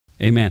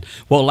Amen.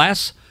 Well,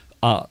 last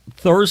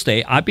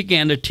Thursday, I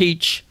began to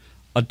teach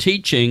a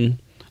teaching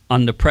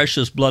on the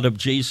precious blood of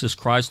Jesus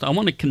Christ. I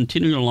want to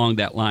continue along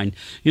that line.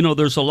 You know,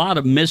 there's a lot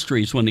of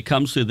mysteries when it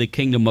comes to the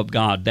kingdom of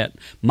God that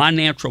my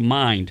natural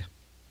mind,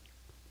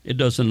 it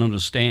doesn't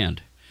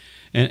understand.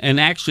 And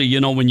actually, you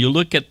know, when you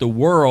look at the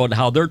world,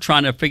 how they're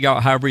trying to figure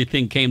out how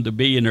everything came to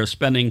be, and they're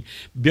spending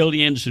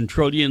billions and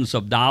trillions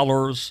of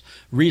dollars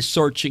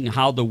researching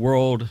how the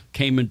world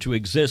came into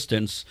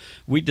existence,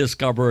 we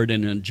discover it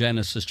in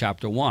Genesis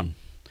chapter 1.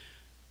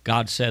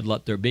 God said,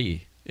 let there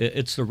be.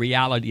 It's the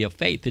reality of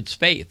faith. It's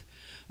faith.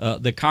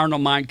 The carnal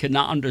mind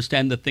cannot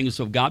understand the things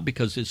of God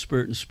because it's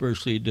spirit and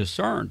spiritually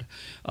discerned.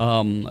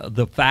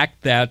 The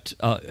fact that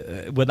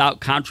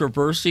without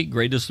controversy,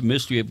 great is the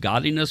mystery of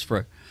godliness,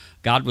 for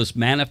God was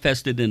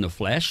manifested in the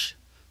flesh,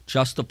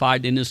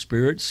 justified in the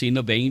spirit, seen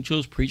of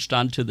angels, preached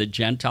unto the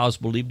Gentiles,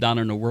 believed on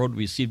in the world,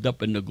 received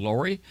up into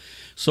glory.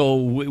 So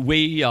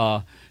we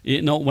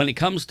you know, when it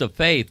comes to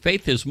faith,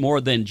 faith is more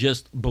than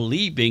just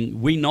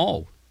believing. We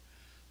know.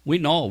 We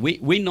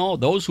know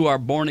those who are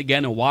born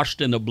again and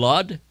washed in the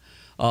blood,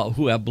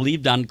 who have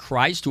believed on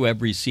Christ, who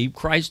have received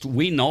Christ.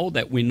 We know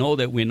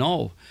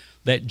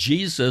that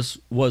Jesus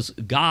was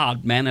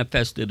God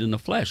manifested in the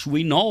flesh.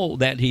 We know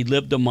that he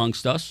lived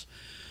amongst us.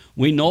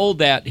 We know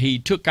that he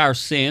took our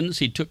sins,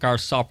 he took our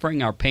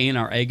suffering, our pain,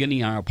 our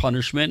agony, our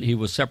punishment. He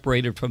was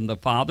separated from the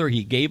Father.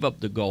 He gave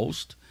up the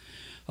ghost.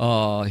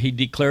 He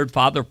declared,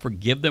 Father,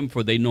 forgive them,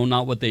 for they know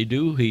not what they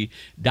do. He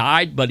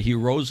died, but he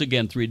rose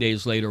again 3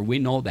 days later. We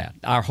know that.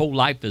 Our whole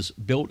life is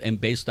built and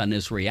based on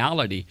this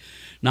reality.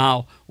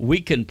 Now,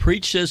 we can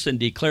preach this and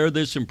declare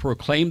this and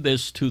proclaim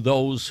this to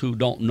those who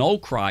don't know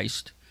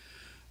Christ,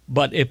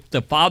 but if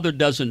the Father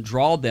doesn't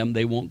draw them,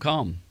 they won't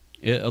come.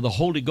 The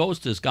Holy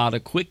Ghost has got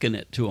to quicken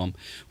it to them.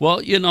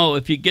 Well, you know,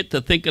 if you get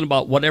to thinking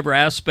about whatever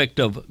aspect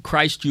of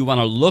Christ you want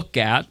to look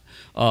at,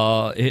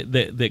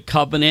 the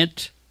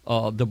covenant,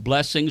 the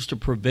blessings, the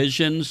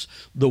provisions,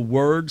 the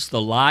words, the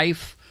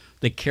life,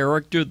 the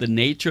character, the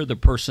nature, the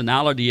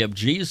personality of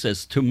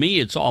Jesus, to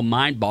me, it's all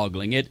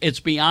mind-boggling. It's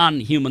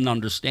beyond human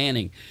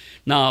understanding.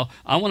 Now,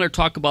 I want to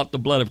talk about the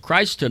blood of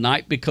Christ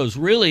tonight because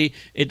really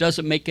it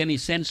doesn't make any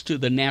sense to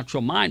the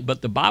natural mind.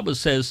 But the Bible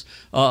says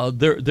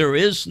there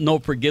is no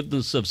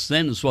forgiveness of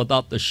sins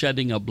without the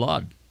shedding of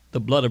blood. The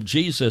blood of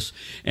Jesus.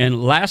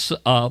 And last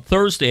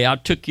Thursday, I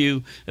took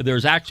you,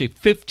 there's actually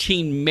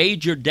 15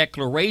 major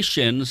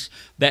declarations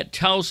that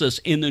tells us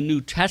in the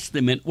New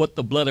Testament what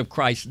the blood of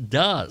Christ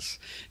does.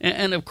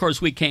 And of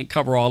course, we can't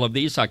cover all of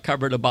these. I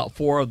covered about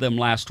 4 of them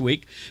last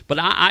week. But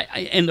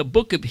in the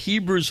book of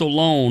Hebrews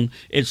alone,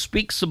 it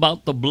speaks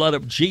about the blood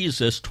of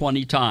Jesus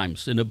 20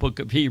 times in the book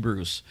of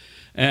Hebrews.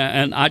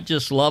 And I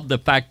just love the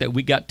fact that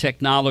we got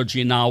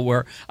technology now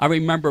where I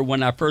remember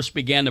when I first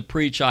began to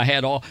preach, I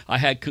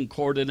had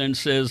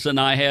concordances and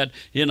I had,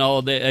 you know,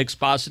 the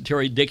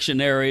expository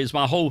dictionaries.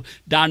 My whole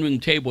dining room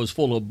table was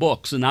full of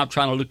books, and I'm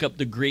trying to look up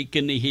the Greek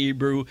and the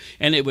Hebrew,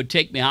 and it would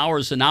take me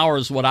hours and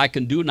hours. What I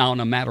can do now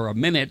in a matter of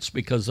minutes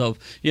because of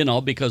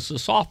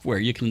software.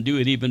 You can do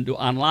it even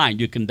online.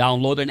 You can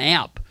download an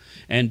app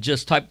and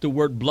just type the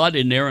word blood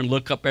in there and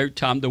look up every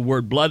time the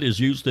word blood is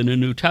used in the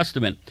New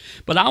Testament.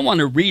 But I want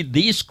to read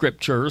these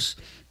scriptures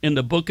in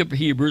the book of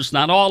Hebrews,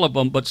 not all of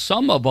them, but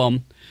some of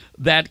them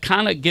that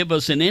kind of give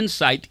us an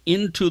insight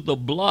into the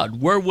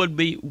blood. Where would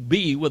we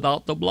be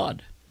without the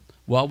blood?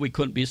 Well, we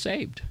couldn't be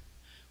saved.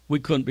 We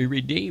couldn't be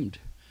redeemed.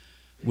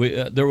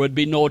 There would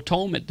be no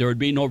atonement. There would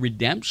be no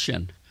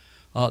redemption.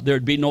 There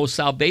would be no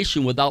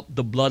salvation without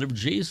the blood of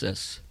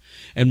Jesus.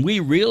 And we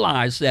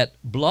realize that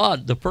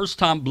blood, the first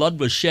time blood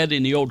was shed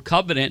in the Old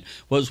Covenant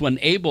was when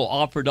Abel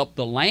offered up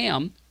the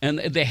lamb, and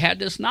they had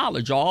this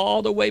knowledge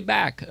all the way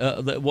back.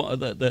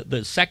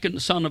 The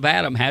second son of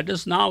Adam had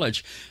this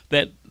knowledge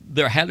that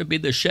there had to be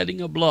the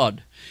shedding of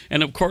blood.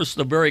 And of course,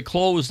 the very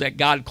clothes that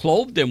God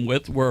clothed them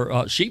with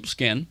were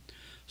sheepskin.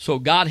 So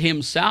God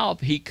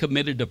himself, he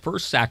committed the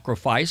first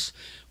sacrifice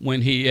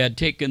when he had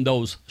taken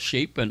those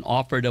sheep and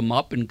offered them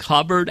up and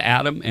covered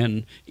Adam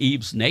and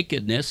Eve's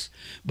nakedness.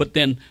 But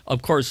then,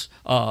 of course,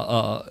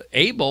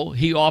 Abel,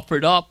 he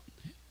offered up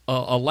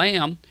a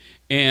lamb,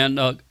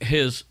 and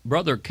his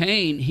brother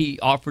Cain, he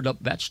offered up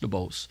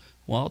vegetables.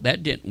 Well,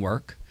 that didn't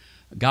work.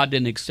 God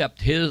didn't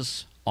accept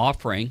his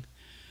offering.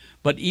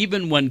 But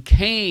even when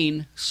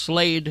Cain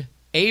slayed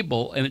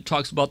Abel, and it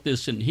talks about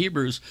this in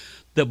Hebrews,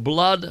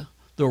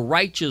 the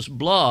righteous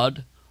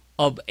blood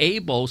of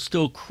Abel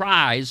still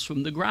cries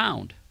from the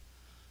ground.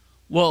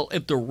 Well,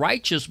 if the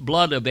righteous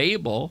blood of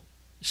Abel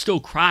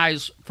still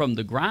cries from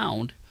the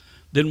ground,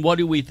 then what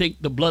do we think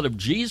the blood of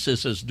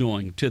Jesus is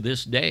doing to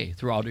this day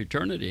throughout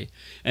eternity?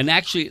 And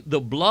actually, the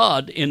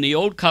blood in the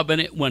Old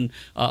Covenant, when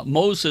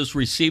Moses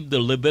received the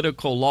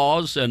Levitical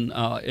laws, and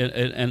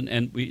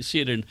we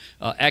see it in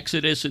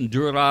Exodus and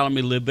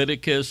Deuteronomy,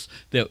 Leviticus,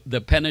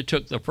 the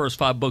Pentateuch, the first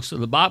 5 books of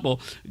the Bible,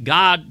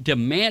 God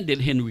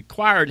demanded and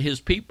required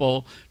his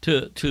people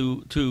to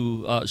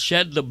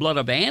shed the blood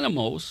of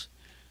animals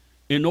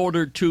in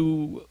order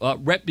to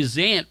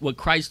represent what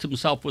Christ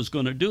himself was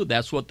going to do.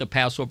 That's what the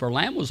Passover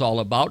lamb was all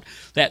about,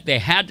 that they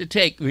had to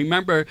take.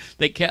 Remember,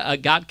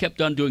 God kept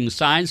on doing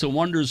signs and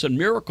wonders and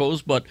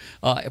miracles, but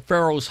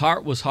Pharaoh's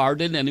heart was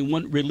hardened, and he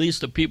wouldn't release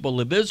the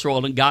people of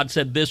Israel. And God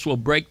said, this will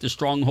break the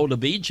stronghold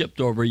of Egypt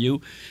over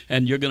you,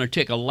 and you're going to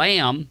take a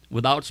lamb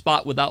without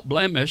spot, without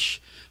blemish,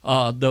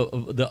 a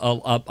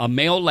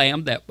male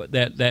lamb that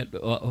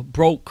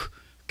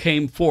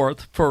came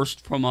forth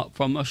first from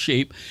a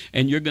sheep,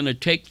 and you're going to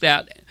take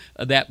that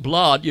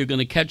blood, you're going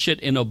to catch it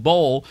in a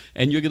bowl,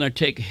 and you're going to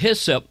take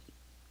hyssop,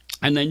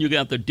 and then you're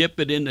going to have to dip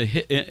it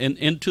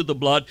into the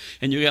blood,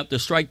 and you're going to have to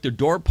strike the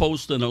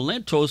doorpost and the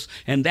lintels,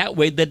 and that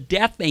way the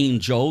death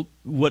angel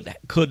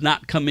could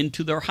not come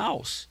into their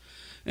house.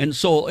 And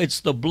so it's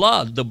the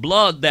blood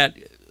that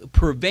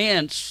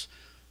prevents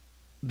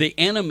the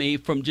enemy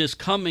from just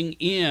coming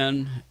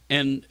in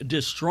and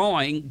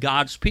destroying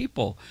God's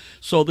people.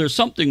 So there's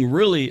something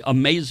really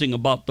amazing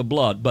about the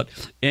blood. But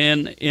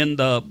in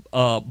the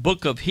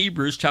book of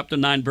Hebrews, chapter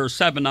 9, verse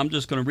 7, I'm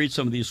just going to read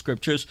some of these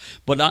scriptures.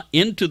 But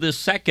into this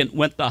second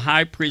went the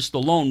high priest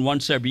alone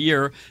once every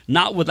year,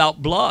 not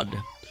without blood,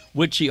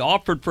 which he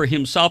offered for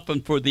himself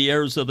and for the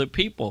heirs of the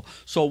people.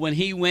 So when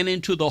he went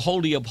into the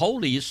Holy of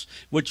Holies,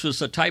 which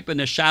was a type and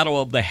a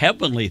shadow of the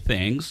heavenly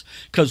things,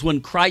 because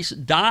when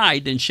Christ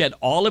died and shed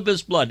all of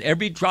his blood,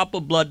 every drop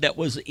of blood that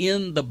was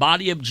in the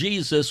body of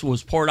Jesus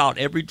was poured out,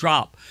 every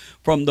drop.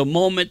 From the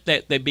moment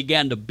that they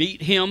began to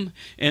beat him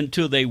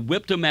until they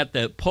whipped him at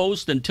the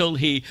post, until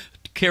he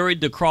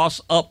carried the cross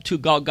up to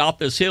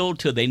Golgotha's hill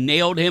till they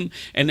nailed him,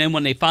 and then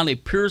when they finally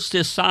pierced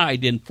his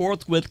side, and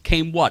forthwith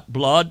came what?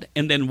 Blood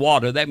and then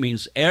water. That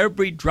means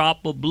every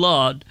drop of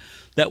blood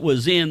that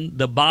was in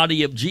the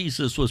body of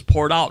Jesus was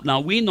poured out. Now,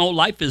 we know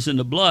life is in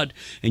the blood,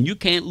 and you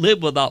can't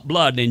live without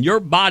blood, and your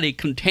body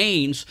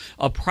contains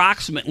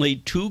approximately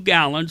 2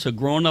 gallons. A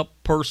grown-up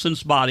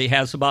person's body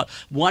has about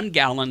 1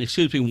 gallon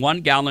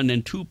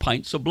and 2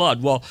 pints of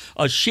blood. Well,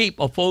 a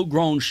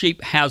full-grown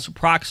sheep has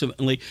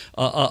approximately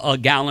a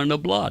gallon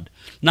of blood.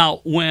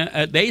 Now,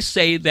 when they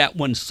say that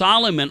when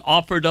Solomon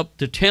offered up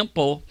the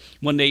temple,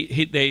 when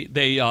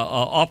they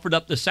offered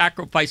up the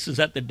sacrifices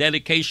at the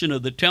dedication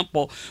of the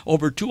temple,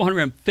 over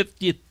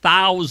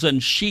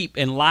 250,000 sheep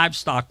and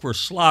livestock were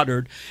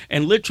slaughtered.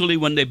 And literally,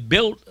 when they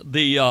built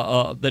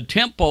the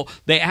temple,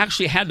 they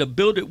actually had to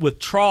build it with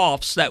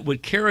troughs that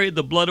would carry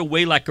the blood away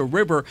like a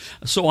river.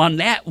 So on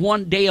that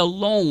one day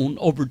alone,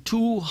 over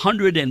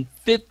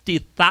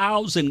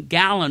 250,000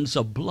 gallons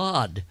of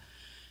blood.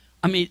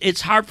 I mean, it's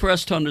hard for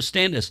us to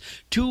understand this.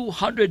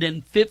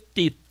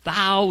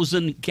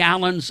 250,000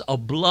 gallons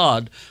of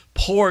blood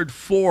poured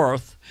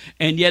forth,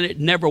 and yet it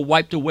never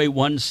wiped away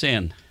one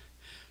sin.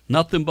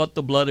 Nothing but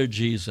the blood of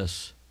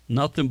Jesus.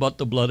 Nothing but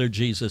the blood of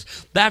Jesus.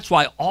 That's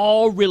why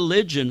all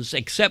religions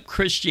except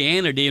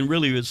Christianity, and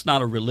really it's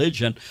not a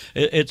religion,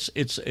 it's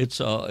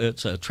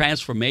a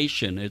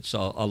transformation, it's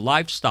a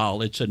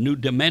lifestyle, it's a new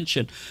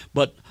dimension,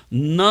 but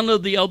none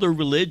of the other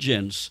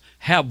religions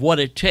have what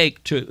it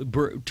takes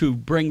to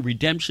bring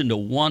redemption to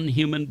one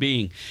human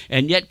being.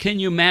 And yet, can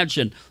you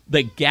imagine,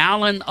 the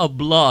gallon of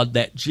blood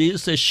that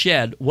Jesus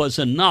shed was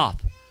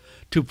enough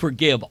to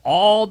forgive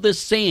all the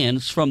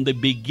sins from the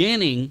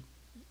beginning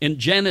in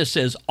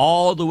Genesis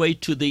all the way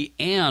to the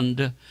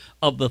end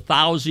of the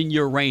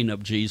 1,000-year reign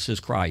of Jesus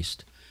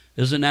Christ.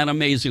 Isn't that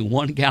amazing?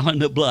 1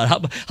 gallon of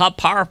blood. How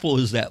powerful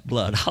is that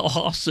blood? How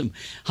awesome,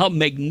 how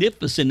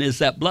magnificent is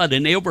that blood?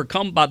 And they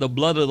overcome by the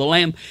blood of the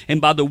Lamb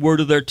and by the word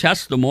of their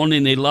testimony,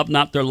 and they love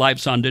not their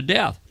lives unto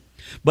death.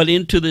 But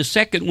into the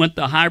second went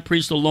the high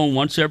priest alone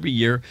once every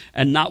year,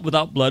 and not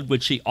without blood,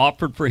 which he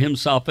offered for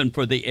himself and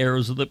for the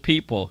heirs of the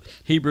people.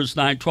 Hebrews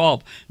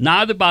 9:12.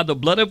 Neither by the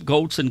blood of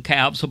goats and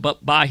calves,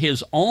 but by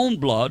his own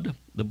blood,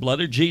 the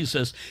blood of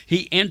Jesus,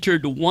 he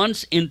entered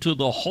once into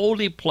the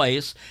holy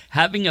place,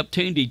 having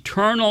obtained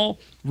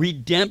eternal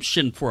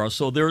redemption for us.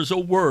 So there's a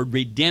word,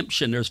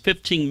 redemption. There's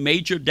 15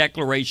 major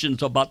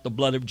declarations about the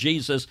blood of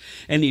Jesus,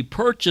 and he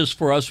purchased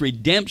for us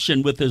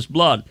redemption with his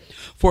blood.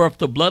 For if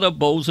the blood of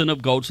bulls and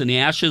of goats and the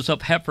ashes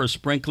of heifers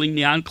sprinkling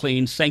the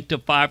unclean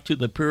sanctify to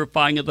the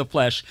purifying of the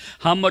flesh,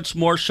 how much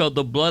more shall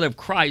the blood of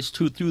Christ,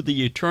 who through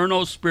the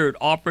eternal Spirit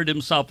offered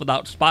himself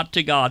without spot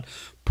to God,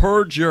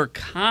 purge your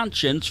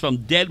conscience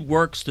from dead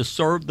works to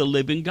serve the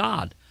living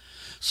God?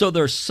 So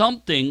there's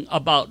something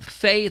about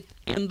faith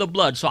in the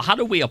blood. So how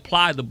do we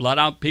apply the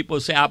blood? People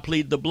say, I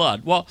plead the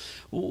blood. Well,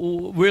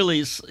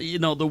 really,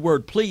 the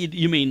word plead,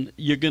 you mean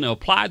you're going to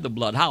apply the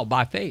blood. How?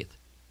 By faith.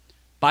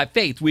 By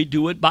faith. We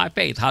do it by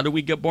faith. How do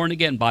we get born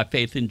again? By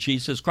faith in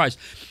Jesus Christ.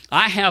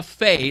 I have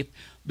faith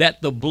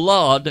that the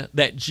blood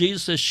that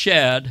Jesus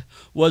shed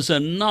was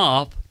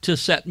enough to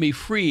set me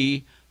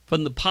free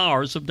from the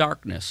powers of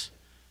darkness.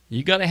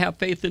 You got to have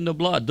faith in the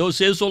blood.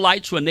 Those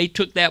Israelites, when they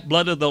took that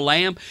blood of the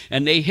lamb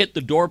and they hit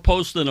the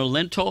doorpost and the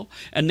lintel,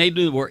 and they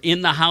were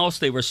in the house,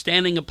 they were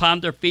standing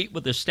upon their feet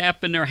with a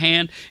staff in their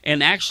hand,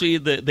 and actually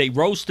they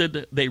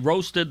roasted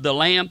the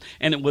lamb,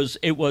 and it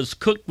was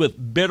cooked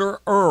with bitter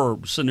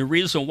herbs. And the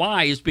reason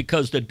why is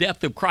because the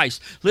death of Christ.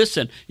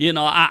 Listen,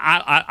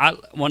 I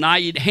when I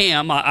eat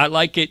ham, I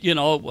like it,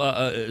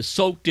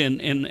 soaked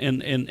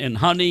in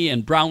honey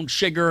and brown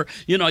sugar.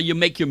 You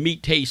make your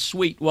meat taste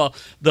sweet. Well,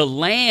 the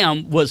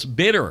lamb was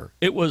bitter.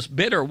 It was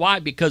bitter. Why?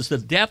 Because the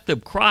death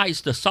of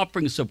Christ, the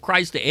sufferings of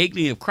Christ, the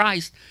agony of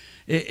Christ,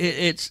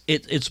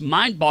 it's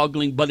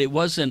mind-boggling, but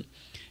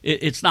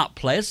it's not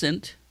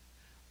pleasant.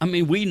 I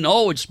mean, we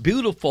know it's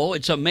beautiful,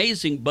 it's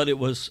amazing, but it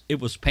was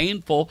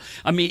painful.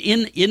 I mean,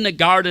 in the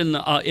garden,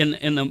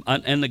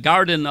 in the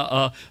garden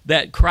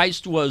that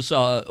Christ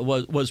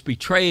was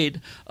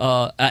betrayed,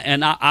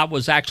 and I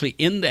was actually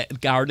in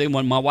that garden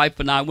when my wife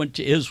and I went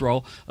to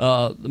Israel,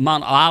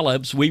 Mount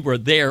Olives. We were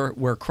there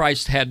where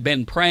Christ had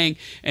been praying,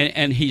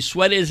 and he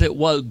sweated as it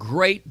was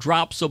great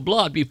drops of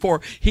blood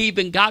before he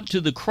even got to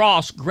the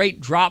cross.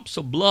 Great drops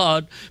of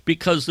blood,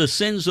 because the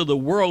sins of the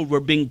world were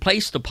being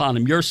placed upon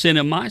him. Your sin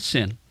and my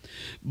sin.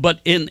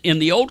 But in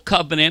the old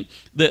covenant,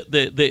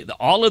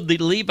 all of the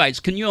Levites,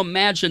 can you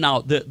imagine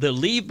now, the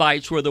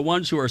Levites were the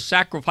ones who were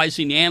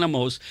sacrificing the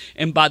animals,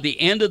 and by the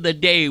end of the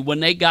day, when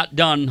they got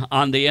done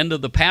on the end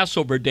of the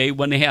Passover day,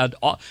 when they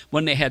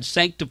had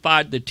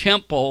sanctified the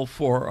temple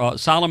for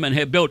Solomon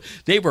had built,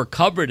 they were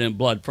covered in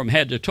blood from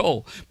head to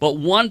toe. But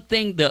one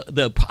thing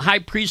the high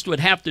priest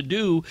would have to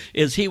do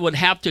is he would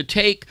have to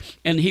take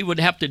and he would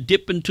have to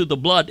dip into the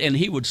blood, and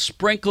he would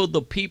sprinkle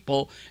the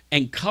people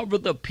and cover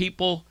the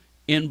people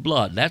in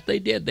blood. That they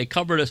did. They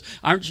covered us.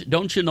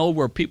 Don't you know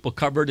we're people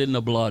covered in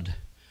the blood?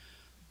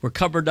 We're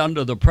covered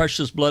under the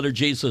precious blood of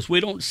Jesus. We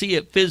don't see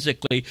it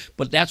physically,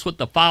 but that's what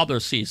the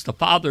Father sees. The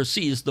Father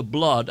sees the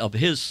blood of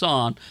his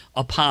Son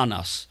upon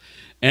us.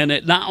 And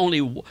it not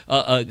only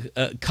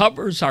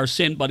covers our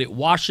sin, but it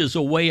washes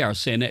away our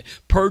sin. It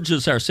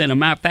purges our sin. As a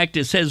matter of fact,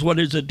 it says, what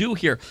does it do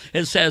here?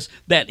 It says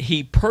that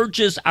he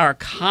purges our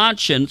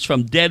conscience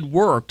from dead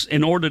works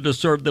in order to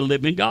serve the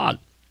living God.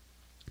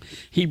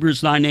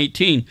 Hebrews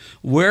 9:18,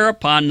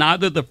 whereupon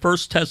neither the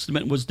first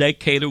testament was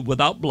dedicated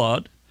without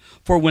blood,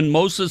 for when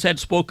Moses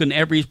had spoken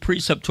every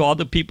precept to all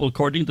the people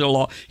according to the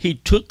law, he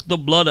took the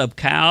blood of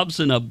calves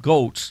and of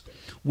goats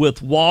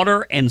with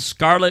water and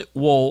scarlet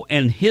wool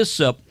and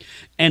hyssop,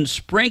 and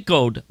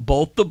sprinkled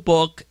both the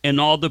book and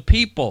all the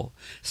people,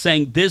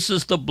 saying, this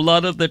is the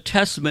blood of the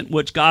testament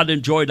which God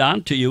enjoined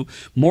unto you.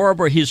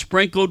 Moreover, he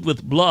sprinkled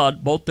with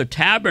blood both the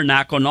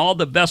tabernacle and all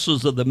the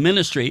vessels of the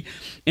ministry,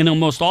 and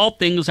almost all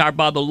things are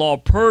by the law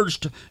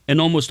purged,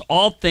 and almost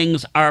all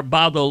things are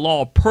by the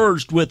law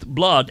purged with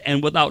blood,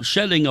 and without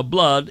shedding of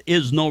blood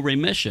is no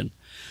remission.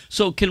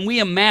 So can we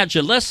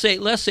imagine, let's say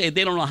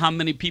they don't know how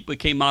many people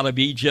came out of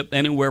Egypt,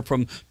 anywhere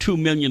from 2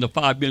 million to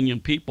 5 million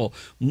people.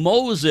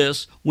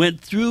 Moses went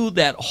through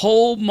that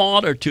whole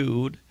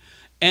multitude,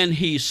 and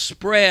he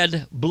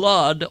spread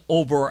blood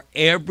over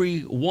every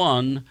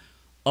one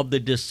of the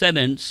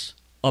descendants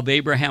of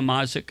Abraham,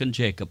 Isaac, and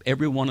Jacob.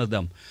 Every one of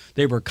them.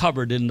 They were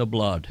covered in the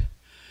blood.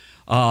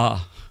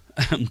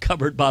 I'm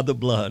covered by the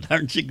blood.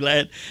 Aren't you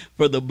glad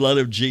for the blood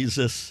of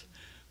Jesus?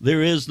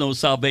 There is no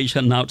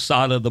salvation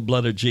outside of the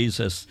blood of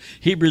Jesus.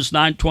 Hebrews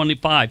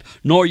 9:25,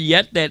 nor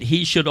yet that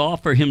he should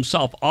offer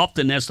himself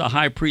often, as the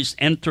high priest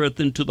entereth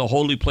into the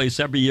holy place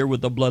every year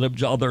with the blood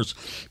of others.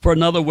 For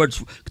in other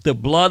words, the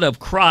blood of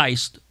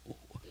Christ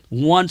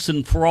once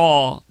and for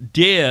all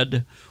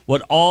did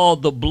what all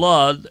the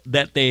blood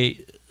that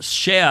they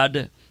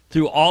shed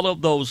through all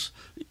of those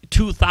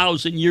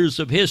 2,000 years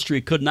of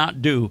history could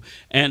not do.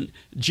 And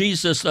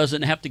Jesus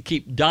doesn't have to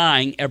keep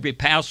dying every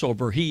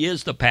Passover. He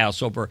is the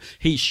Passover.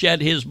 He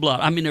shed his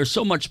blood. I mean, there's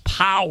so much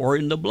power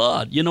in the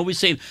blood. You know, we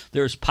say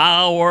there's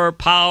power,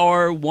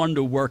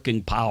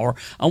 wonder-working power.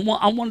 I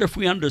wonder if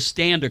we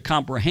understand or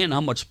comprehend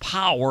how much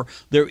power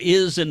there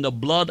is in the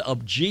blood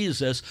of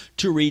Jesus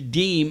to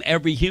redeem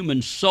every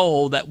human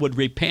soul that would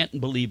repent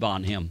and believe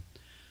on him.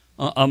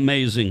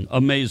 Amazing,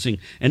 amazing.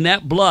 And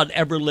that blood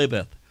ever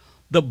liveth.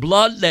 The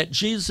blood that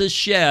Jesus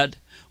shed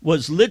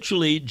was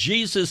literally,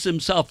 Jesus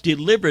himself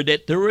delivered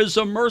it. There is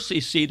a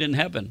mercy seat in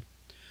heaven.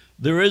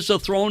 There is a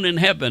throne in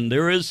heaven.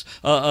 There is,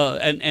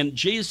 and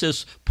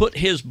Jesus put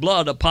his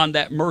blood upon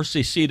that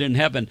mercy seat in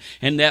heaven.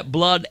 And that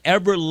blood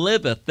ever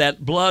liveth.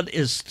 That blood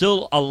is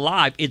still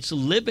alive. It's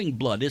living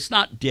blood. It's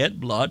not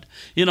dead blood.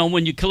 You know,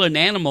 when you kill an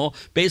animal,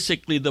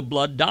 basically the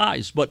blood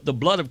dies. But the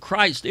blood of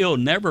Christ, it'll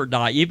never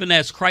die, even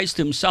as Christ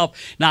himself.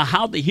 Now,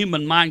 how the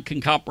human mind can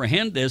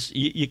comprehend this,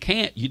 you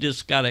can't. You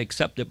just got to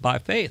accept it by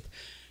faith.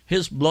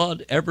 His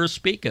blood ever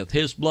speaketh.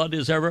 His blood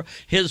is ever,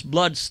 his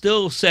blood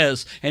still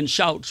says and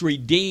shouts,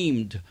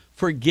 redeemed,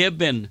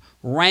 forgiven,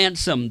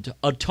 ransomed,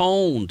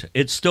 atoned.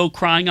 It's still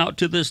crying out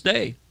to this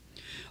day.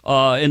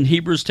 In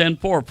Hebrews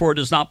 10:4, for it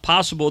is not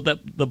possible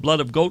that the blood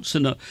of goats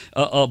and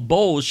of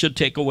bulls should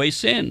take away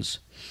sins.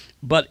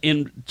 But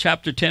in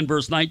chapter 10,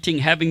 verse 19,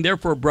 having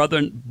therefore,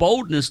 brethren,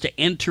 boldness to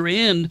enter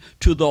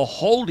into the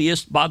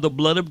holiest by the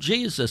blood of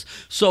Jesus.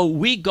 So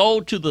we go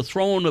to the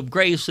throne of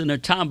grace in a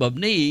time of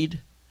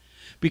need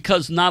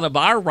because not of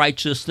our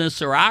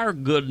righteousness or our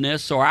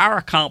goodness or our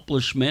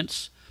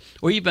accomplishments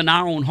or even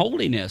our own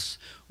holiness.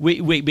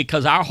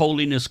 Because our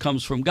holiness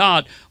comes from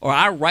God or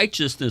our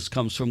righteousness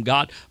comes from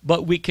God,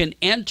 but we can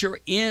enter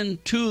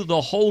into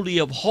the Holy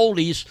of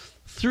Holies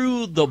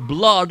through the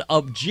blood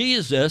of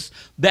Jesus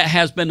that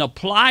has been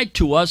applied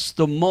to us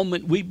the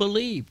moment we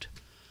believed.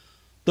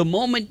 The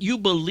moment you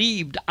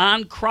believed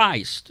on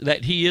Christ,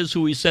 that he is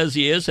who he says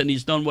he is, and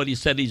he's done what he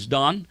said he's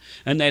done,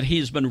 and that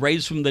he's been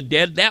raised from the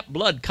dead, that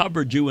blood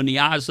covered you in the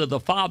eyes of the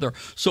Father.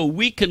 So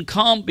we can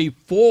come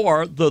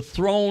before the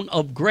throne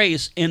of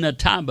grace in a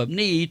time of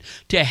need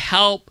to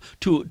help,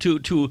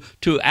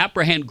 to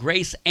apprehend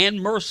grace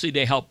and mercy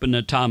to help in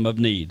a time of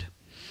need.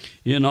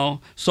 You know,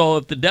 so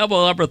if the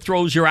devil ever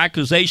throws your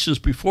accusations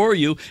before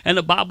you, and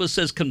the Bible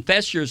says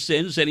confess your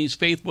sins, and he's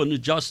faithful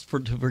and just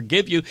to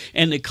forgive you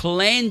and to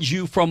cleanse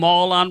you from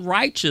all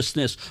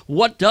unrighteousness.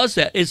 What does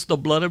that? It's the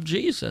blood of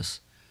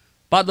Jesus.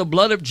 By the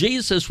blood of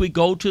Jesus, we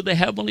go to the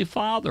Heavenly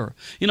Father.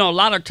 You know, a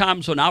lot of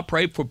times when I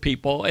pray for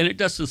people, and it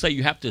doesn't say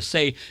you have to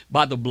say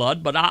by the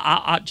blood, but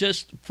I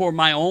just for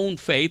my own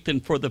faith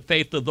and for the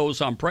faith of those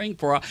I'm praying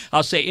for,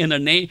 I'll say in the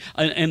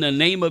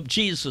name of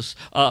Jesus,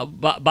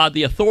 by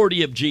the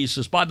authority of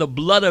Jesus, by the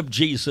blood of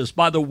Jesus,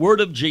 by the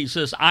word of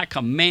Jesus, I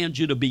command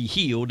you to be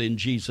healed in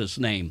Jesus'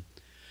 name.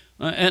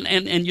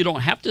 And you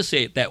don't have to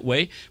say it that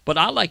way, but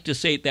I like to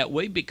say it that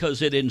way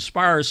because it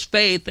inspires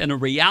faith and a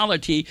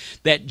reality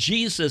that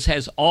Jesus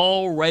has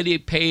already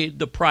paid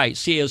the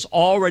price. He has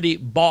already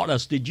bought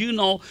us. Did you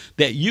know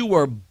that you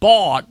were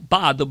bought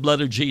by the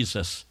blood of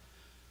Jesus?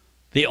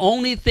 The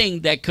only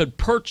thing that could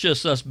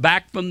purchase us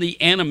back from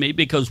the enemy,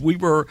 because we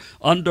were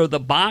under the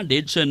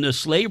bondage and the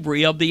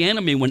slavery of the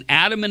enemy. When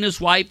Adam and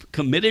his wife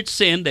committed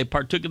sin, they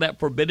partook of that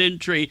forbidden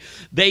tree,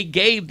 they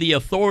gave the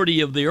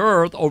authority of the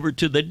earth over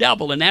to the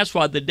devil. And that's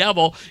why the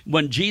devil,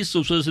 when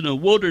Jesus was in the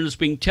wilderness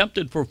being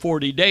tempted for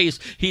 40 days,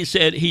 he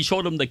said, he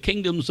showed him the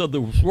kingdoms of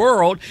the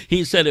world.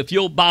 He said, if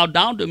you'll bow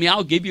down to me,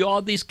 I'll give you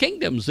all these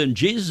kingdoms. And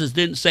Jesus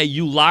didn't say,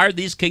 you liar,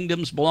 these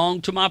kingdoms belong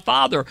to my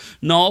Father.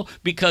 No,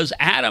 because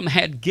Adam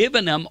had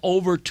given them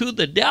over to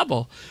the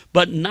devil.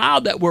 But now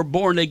that we're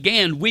born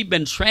again, we've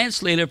been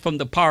translated from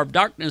the power of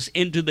darkness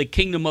into the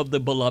kingdom of the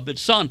beloved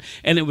Son.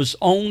 And it was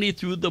only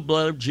through the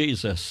blood of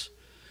Jesus.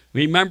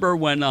 Remember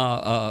when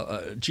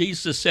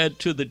Jesus said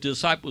to the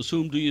disciples,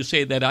 whom do you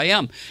say that I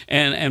am?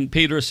 And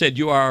Peter said,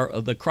 you are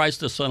the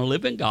Christ, the Son of the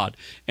living God.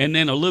 And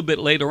then a little bit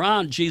later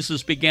on,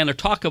 Jesus began to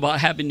talk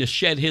about having to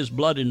shed his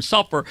blood and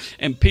suffer.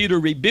 And Peter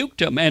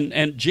rebuked him.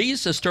 And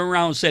Jesus turned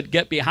around and said,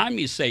 get behind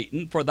me,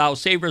 Satan, for thou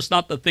savorest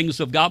not the things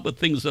of God, but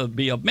things that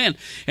be of men.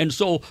 And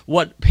so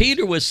what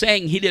Peter was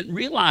saying, he didn't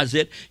realize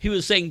it. He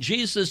was saying,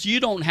 Jesus, you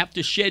don't have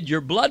to shed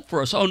your blood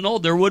for us. Oh, no,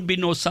 there would be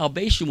no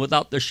salvation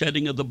without the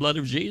shedding of the blood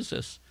of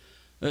Jesus.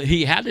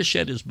 He had to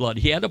shed his blood.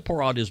 He had to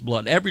pour out his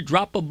blood, every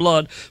drop of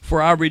blood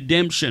for our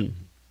redemption.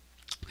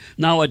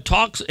 Now it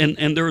talks,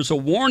 and there is a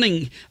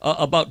warning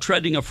about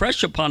treading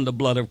afresh upon the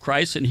blood of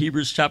Christ in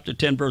Hebrews chapter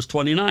 10, verse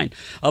 29,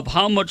 of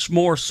how much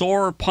more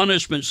sore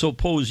punishment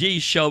suppose ye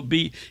shall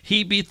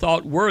he be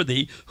thought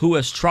worthy, who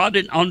has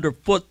trodden under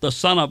foot the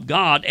Son of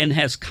God, and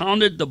has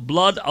counted the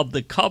blood of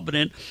the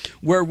covenant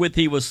wherewith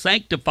he was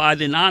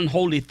sanctified an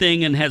unholy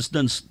thing, and has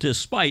done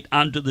despite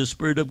unto the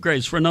Spirit of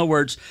grace. For in other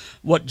words,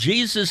 what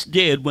Jesus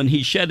did when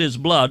he shed his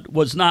blood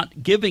was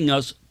not giving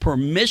us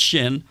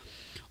permission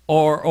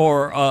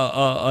or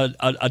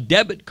a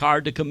debit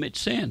card to commit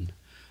sin.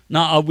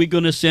 Now, are we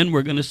going to sin?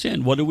 We're going to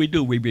sin. What do?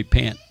 We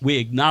repent. We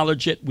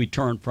acknowledge it. We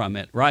turn from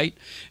it, right?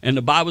 And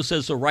the Bible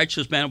says the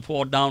righteous man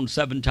fall down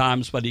 7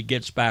 times, but he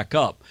gets back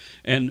up.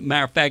 And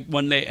matter of fact,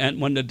 when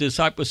the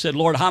disciples said,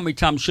 Lord, how many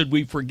times should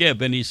we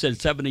forgive? And he said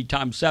 70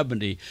 times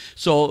 70.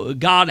 So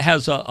God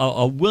has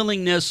a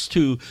willingness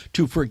to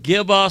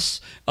forgive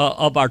us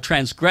of our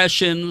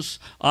transgressions.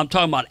 I'm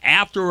talking about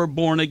after we're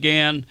born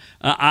again.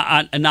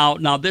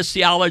 Now, this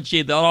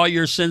theology that all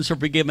your sins are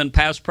forgiven,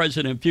 past,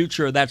 present, and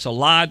future, that's a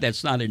lie.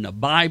 That's not in the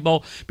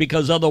Bible,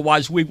 because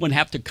otherwise we wouldn't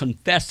have to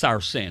confess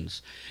our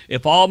sins.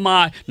 If all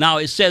now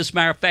it says,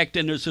 matter of fact,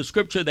 and there's a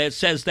scripture that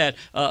says that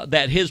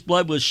that his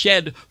blood was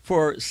shed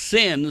for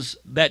sins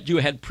that you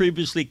had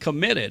previously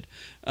committed.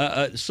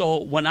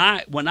 So when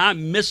I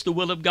miss the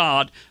will of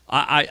God,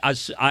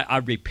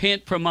 I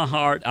repent from my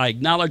heart. I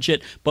acknowledge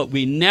it, but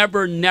we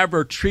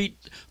never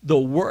treat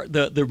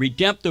the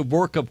redemptive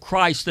work of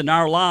Christ in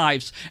our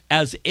lives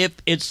as if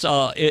it's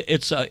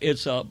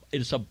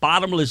a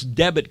bottomless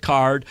debit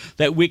card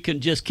that we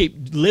can just keep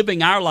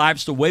living our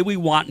lives the way we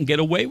want and get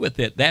away with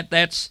it.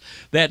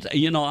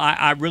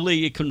 I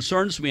really, it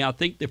concerns me. I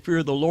think the fear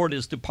of the Lord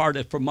is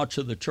departed from much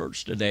of the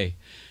church today.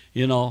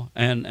 You know,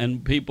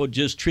 and people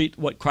just treat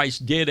what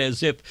Christ did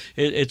as if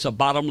it's a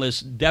bottomless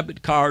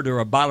debit card or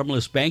a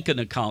bottomless banking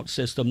account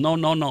system.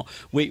 No.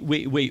 We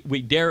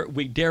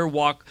dare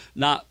walk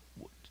not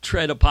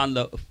tread upon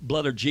the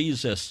blood of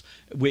Jesus.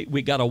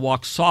 We got to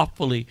walk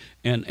softly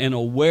and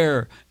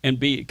aware and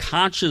be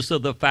conscious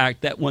of the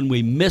fact that when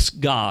we miss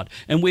God,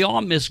 and we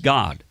all miss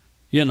God.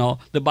 You know,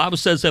 the Bible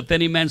says if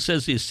any man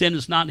says his sin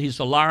is not, he's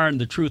a liar and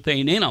the truth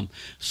ain't in him.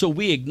 So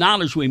we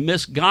acknowledge we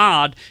miss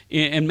God,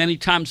 and many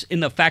times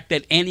in the fact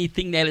that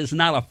anything that is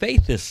not of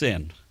faith is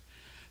sin.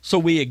 So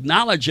we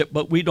acknowledge it,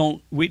 but we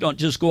don't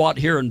just go out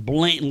here and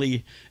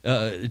blatantly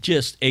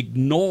just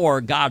ignore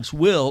God's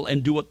will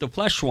and do what the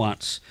flesh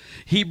wants.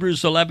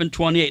 Hebrews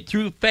 11:28,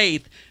 through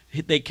faith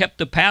they kept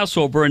the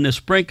Passover and the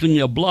sprinkling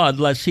of blood,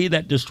 lest he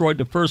that destroyed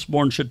the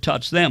firstborn should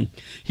touch them.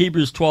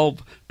 Hebrews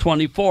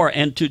 12:24,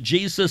 and to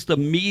Jesus the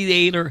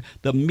mediator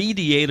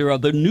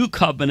of the new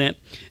covenant,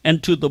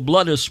 and to the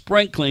blood of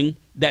sprinkling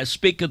that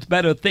speaketh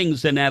better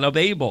things than that of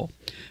Abel.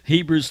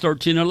 Hebrews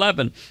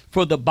 13:11,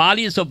 for the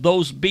bodies of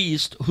those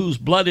beasts whose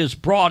blood is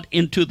brought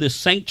into the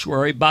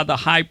sanctuary by the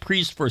high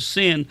priest for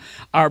sin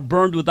are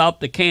burned without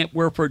the camp,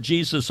 wherefore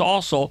Jesus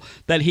also,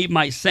 that he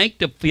might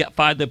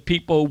sanctify the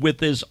people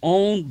with his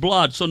own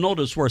blood. So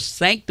notice, we're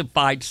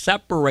sanctified,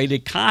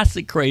 separated,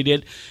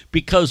 consecrated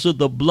because of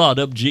the blood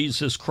of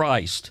Jesus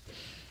Christ.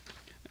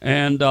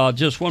 And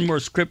just one more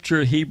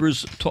scripture,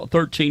 Hebrews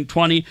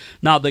 13:20.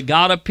 Now the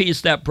God of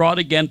peace that brought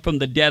again from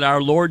the dead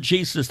our Lord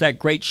Jesus, that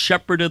great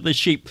shepherd of the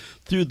sheep,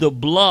 through the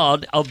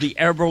blood of the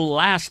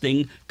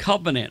everlasting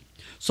covenant.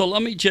 So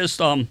let me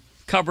just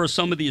cover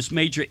some of these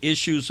major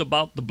issues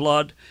about the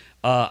blood.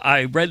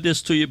 I read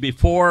this to you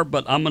before,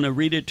 but I'm going to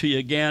read it to you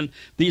again.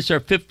 These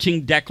are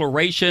 15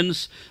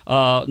 declarations.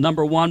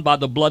 Number one, by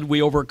the blood we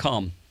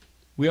overcome.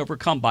 We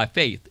overcome by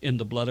faith in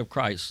the blood of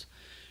Christ.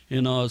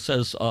 You know, it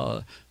says...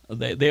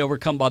 They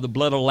overcome by the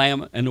blood of the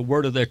Lamb and the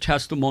word of their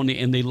testimony,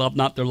 and they love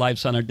not their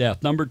lives unto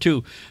death. Number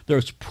two,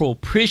 there's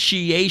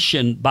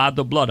propitiation by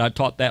the blood. I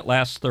taught that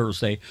last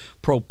Thursday.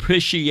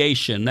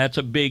 Propitiation. That's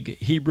a big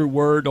Hebrew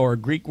word or a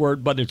Greek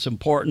word, but it's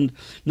important.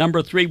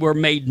 Number three, we're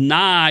made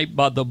nigh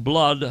by the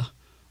blood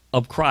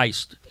of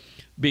Christ.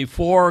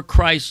 Before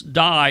Christ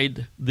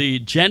died, the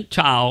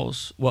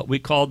Gentiles, what we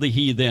call the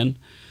heathen,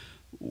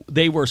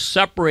 they were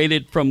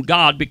separated from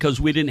God because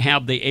we didn't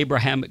have the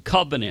Abrahamic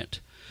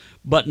covenant.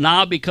 But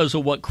now, because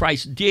of what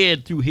Christ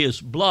did through his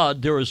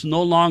blood, there is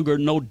no longer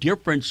no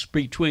difference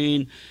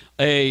between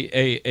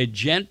a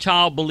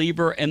Gentile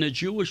believer and a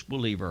Jewish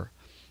believer.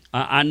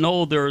 I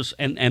know there's,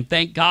 and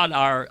thank God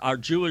our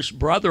Jewish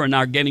brethren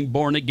are getting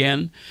born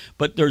again,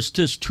 but there's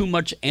just too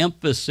much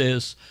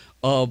emphasis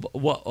of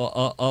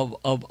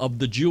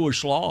the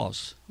Jewish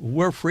laws.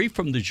 We're free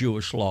from the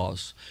Jewish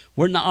laws.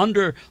 We're not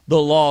under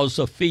the laws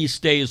of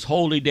feast days,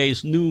 holy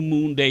days, new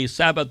moon days,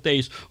 Sabbath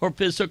days, or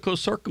physical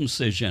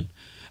circumcision.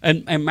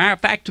 And matter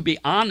of fact, to be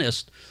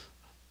honest,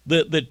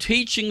 the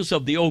teachings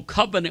of the Old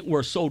Covenant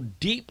were so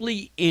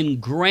deeply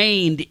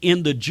ingrained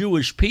in the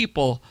Jewish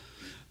people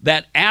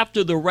that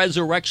after the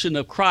resurrection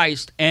of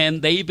Christ,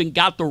 and they even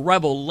got the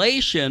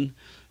revelation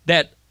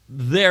that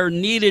there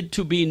needed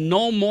to be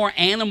no more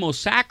animal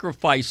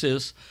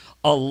sacrifices,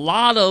 a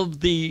lot of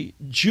the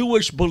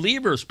Jewish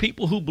believers,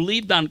 people who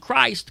believed on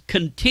Christ,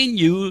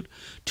 continued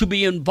to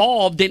be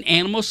involved in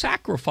animal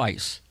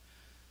sacrifice.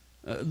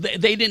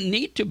 They didn't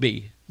need to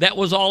be. That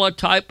was all a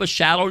type, a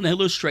shadow, and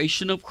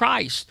illustration of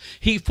Christ.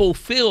 He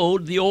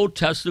fulfilled the Old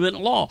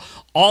Testament law.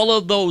 All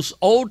of those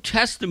Old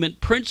Testament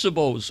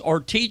principles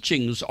or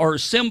teachings or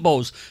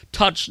symbols,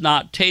 touch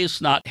not,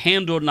 taste not,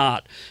 handle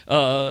not,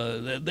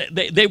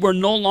 they were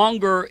no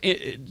longer,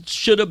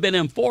 should have been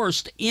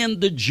enforced in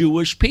the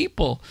Jewish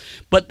people.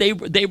 But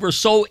they were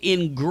so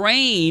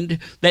ingrained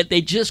that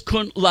they just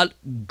couldn't let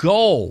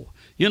go.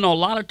 You know, a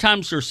lot of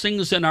times there's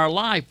things in our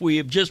life we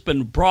have just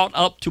been brought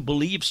up to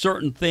believe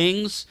certain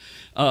things.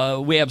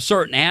 We have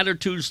certain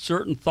attitudes,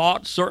 certain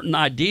thoughts, certain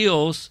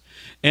ideals.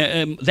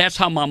 And that's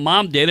how my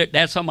mom did it.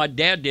 That's how my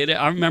dad did it.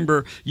 I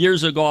remember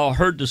years ago I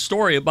heard the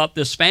story about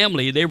this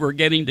family. They were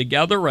getting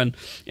together, and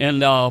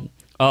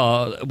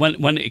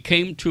when it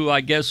came to,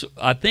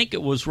 I think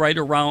it was right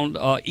around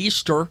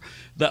Easter,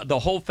 the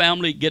whole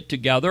family get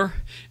together,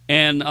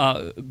 and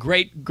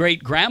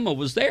great-grandma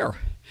was there.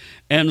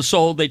 And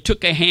so they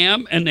took a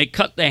ham and they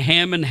cut the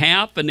ham in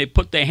half, and they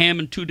put the ham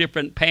in two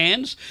different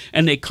pans,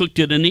 and they cooked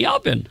it in the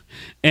oven.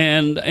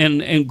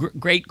 And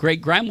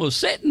great-grandma was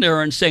sitting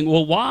there and saying,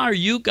 well, why are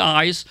you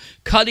guys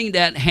cutting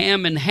that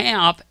ham in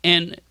half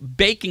and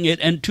baking it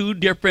in two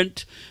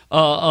different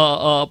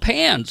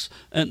pans?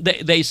 And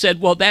they said,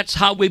 well, that's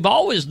how we've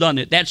always done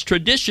it. That's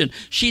tradition.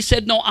 She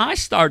said, no, I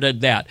started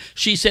that.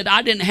 She said,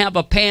 I didn't have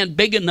a pan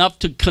big enough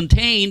to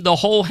contain the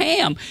whole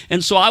ham,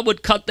 and so I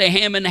would cut the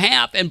ham in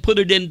half and put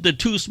it in the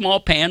two small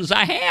pans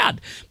I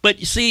had. But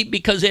you see,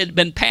 because it had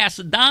been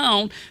passed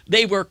down,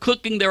 they were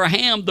cooking their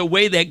ham the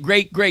way that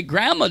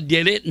great-grandma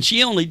did it, and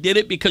she only did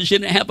it because she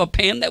didn't have a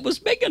pan that was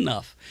big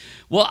enough.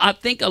 Well, I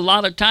think a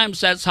lot of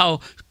times that's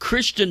how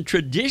Christian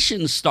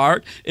traditions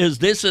start, is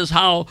this is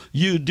how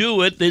you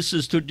do it. This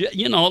is to,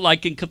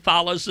 like in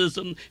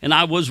Catholicism, and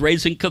I was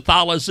raised in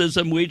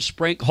Catholicism, we'd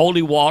sprinkle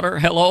holy water,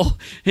 hello,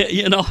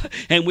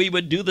 and we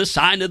would do the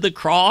sign of the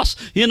cross.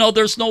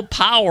 There's no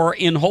power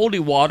in holy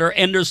water,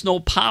 and there's no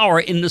power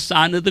in the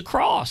sign of the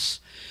cross.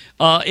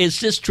 It's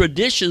just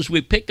traditions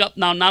we pick up.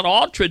 Now, not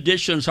all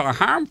traditions are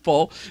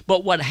harmful,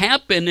 but what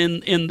happened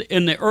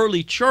in the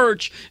early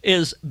church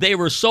is they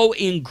were so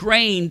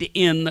ingrained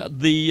in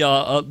the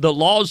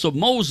laws of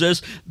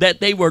Moses that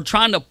they were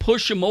trying to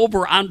push them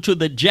over onto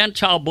the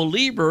Gentile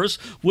believers,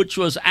 which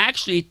was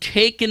actually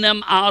taking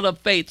them out of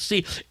faith.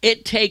 See,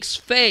 it takes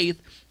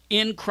faith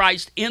in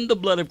Christ, in the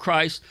blood of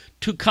Christ,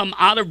 to come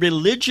out of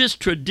religious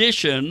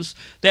traditions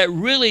that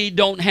really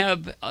don't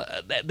have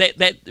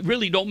that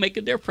really don't make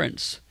a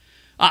difference.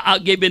 I'll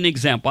give you an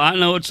example. I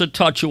know it's a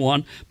touchy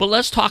one, but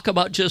let's talk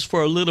about just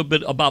for a little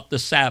bit about the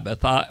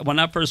Sabbath. When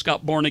I first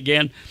got born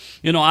again,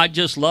 I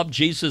just loved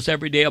Jesus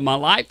every day of my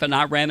life, and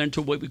I ran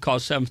into what we call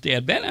Seventh-day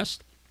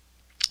Adventists.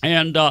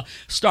 And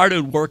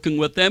started working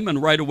with them,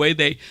 and right away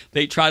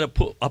they try to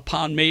put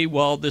upon me,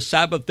 well, the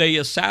Sabbath day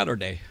is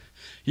Saturday.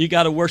 You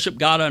got to worship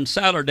God on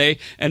Saturday,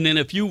 and then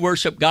if you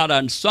worship God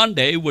on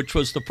Sunday, which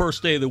was the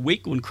first day of the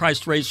week when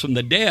Christ raised from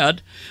the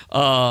dead,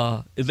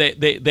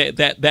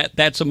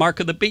 that's a mark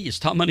of the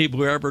beast. How many of you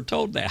were ever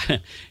told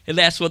that? And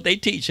that's what they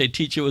teach. They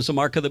teach you as a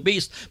mark of the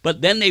beast.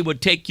 But then they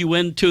would take you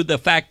into the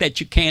fact that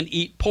you can't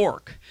eat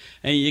pork,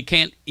 and you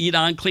can't eat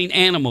unclean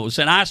animals.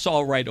 And I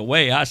saw right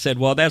away, I said,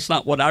 well, that's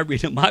not what I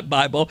read in my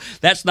Bible.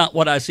 That's not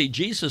what I see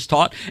Jesus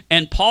taught.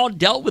 And Paul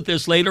dealt with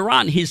this later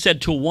on. He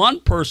said, to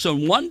one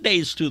person, one day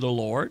is to the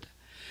Lord,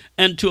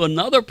 and to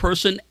another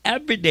person,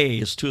 every day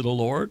is to the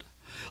Lord.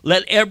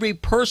 Let every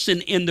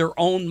person in their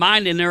own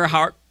mind, in their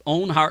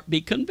own heart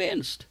be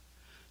convinced.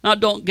 Now,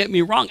 don't get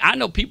me wrong. I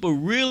know people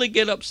really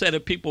get upset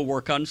if people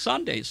work on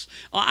Sundays.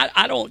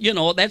 I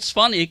don't, that's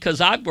funny because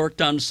I've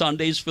worked on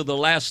Sundays for the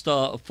last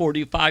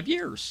 45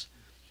 years.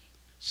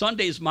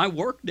 Sunday's my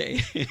work day.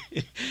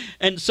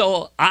 And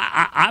so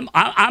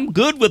I'm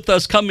good with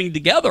us coming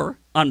together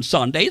on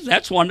Sundays.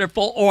 That's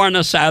wonderful. Or on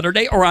a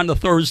Saturday, or on a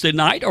Thursday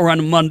night, or on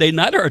a Monday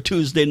night, or a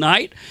Tuesday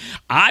night.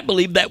 I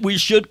believe that we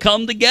should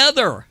come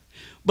together.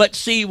 But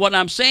see, what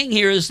I'm saying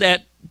here is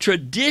that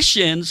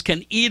traditions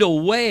can eat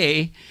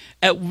away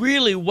at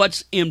really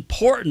what's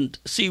important.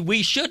 See,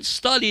 we should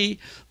study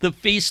the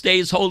feast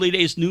days, holy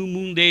days, new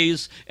moon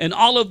days, and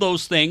all of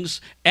those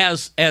things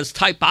as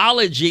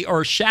typology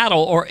or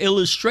shadow or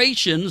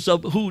illustrations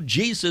of who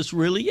Jesus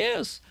really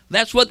is.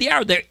 That's what they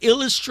are. They're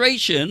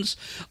illustrations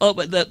of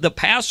the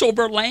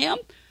Passover lamb.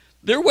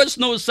 There was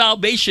no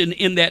salvation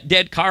in that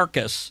dead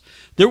carcass.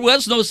 There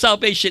was no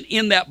salvation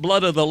in that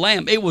blood of the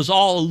lamb. It was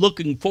all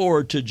looking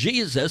forward to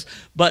Jesus,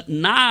 but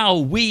now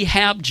we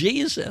have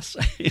Jesus.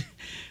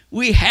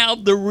 We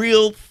have the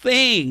real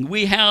thing.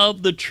 We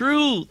have the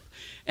truth.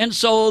 And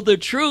so the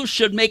truth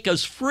should make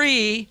us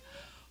free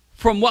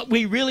from what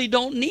we really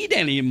don't need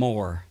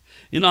anymore.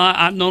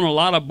 I've known a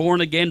lot of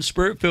born-again,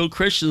 spirit-filled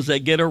Christians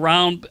that get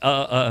around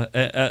what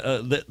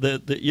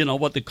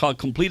they call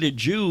completed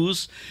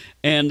Jews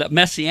and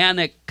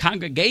messianic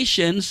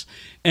congregations,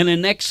 and the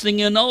next thing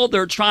you know,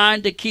 they're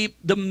trying to keep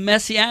the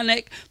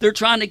messianic, they're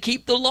trying to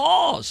keep the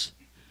laws.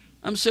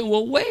 I'm saying,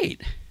 well,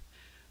 wait.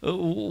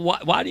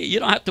 Why do you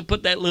don't have to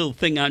put that little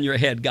thing on your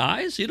head,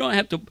 guys? You don't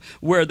have to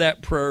wear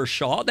that prayer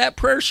shawl. That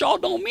prayer shawl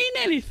don't mean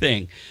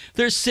anything.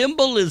 There's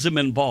symbolism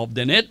involved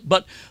in it,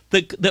 but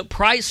the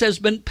price has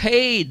been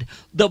paid.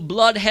 The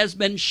blood has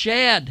been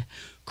shed.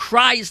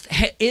 Christ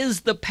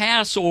is the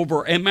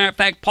Passover. As a matter of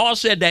fact, Paul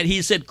said that.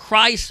 He said,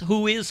 Christ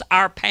who is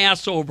our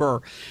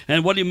Passover.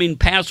 And what do you mean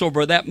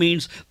Passover? That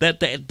means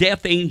that the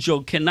death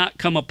angel cannot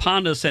come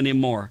upon us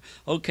anymore.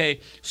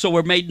 Okay, so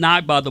we're made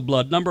nigh by the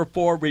blood. Number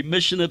 4,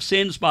 remission of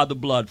sins by the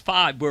blood.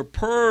 5, we're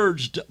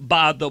purged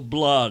by the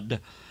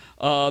blood.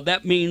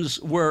 That means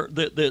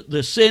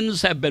the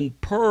sins have been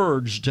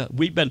purged.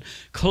 We've been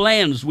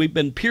cleansed. We've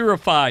been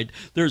purified.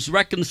 There's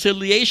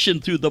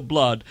reconciliation through the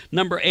blood.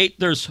 Number 8,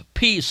 there's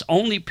peace,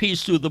 only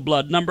peace through the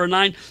blood. Number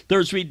 9,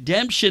 there's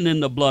redemption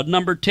in the blood.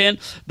 Number 10,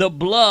 the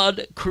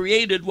blood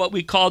created what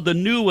we call the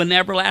new and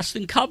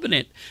everlasting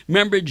covenant.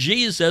 Remember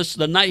Jesus,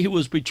 the night he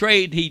was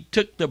betrayed, he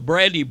took the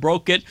bread, he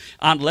broke it,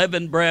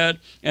 unleavened bread,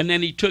 and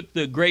then he took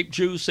the grape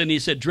juice and he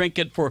said, drink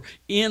it, for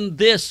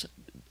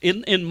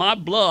in my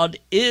blood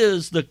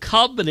is the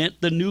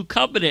covenant, the new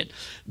covenant.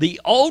 The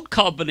old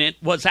covenant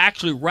was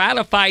actually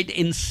ratified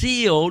and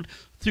sealed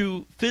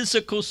through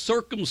physical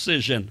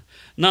circumcision.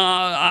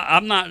 Now,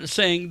 I'm not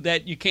saying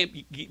that you can't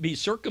be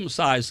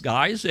circumcised,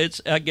 guys.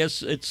 I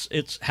guess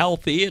it's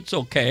healthy. It's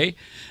okay.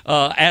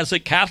 As a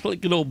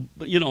Catholic,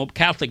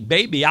 Catholic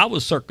baby, I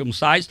was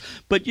circumcised.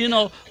 But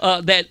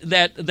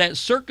that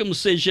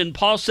circumcision,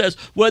 Paul says,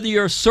 whether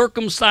you're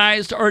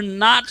circumcised or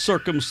not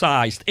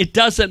circumcised, it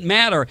doesn't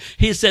matter.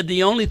 He said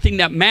the only thing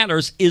that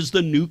matters is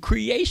the new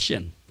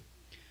creation.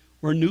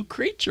 We're new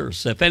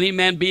creatures. If any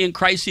man be in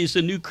Christ, he is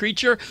a new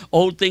creature.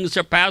 Old things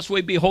are passed away.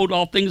 Behold,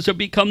 all things are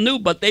become new.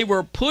 But they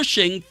were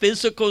pushing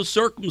physical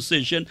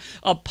circumcision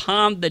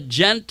upon the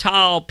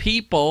Gentile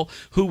people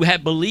who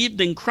had believed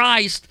in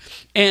Christ.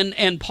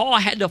 And Paul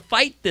had to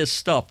fight this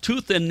stuff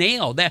tooth and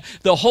nail. That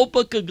the whole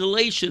book of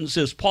Galatians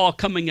is Paul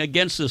coming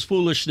against this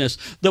foolishness.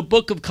 The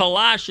book of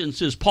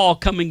Colossians is Paul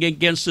coming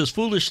against this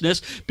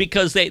foolishness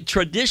because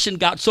tradition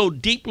got so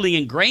deeply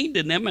ingrained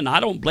in them, and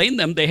I don't blame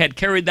them. They had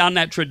carried down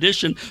that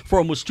tradition for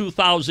almost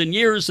 2,000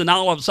 years, and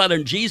all of a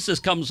sudden Jesus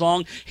comes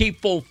along, he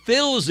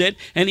fulfills it,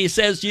 and he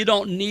says, you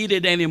don't need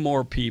it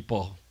anymore,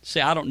 people.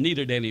 Say, I don't need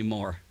it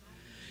anymore.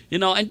 You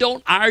know, and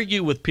don't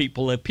argue with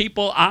people. If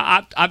people,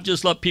 I've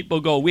just let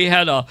people go. We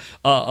had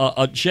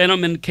a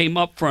gentleman came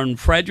up from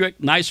Frederick,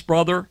 nice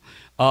brother.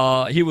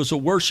 He was a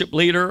worship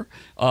leader,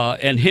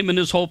 and him and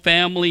his whole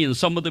family and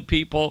some of the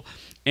people,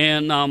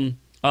 and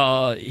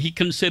he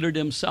considered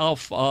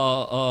himself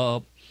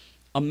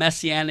a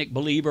messianic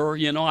believer.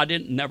 You know, I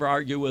didn't never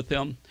argue with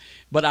him,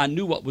 but I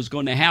knew what was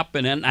going to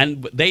happen,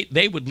 and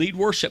they would lead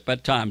worship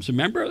at times.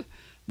 Remember,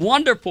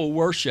 wonderful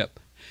worship.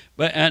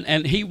 But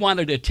and he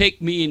wanted to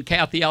take me and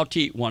Kathy out to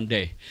eat one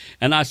day,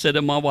 and I said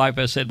to my wife,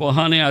 I said, well,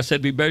 honey, I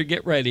said, we better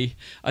get ready.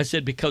 I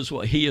said, because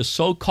he is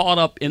so caught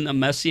up in the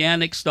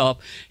messianic stuff,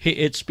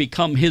 it's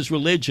become his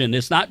religion.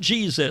 It's not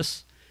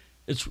Jesus,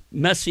 it's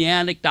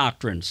messianic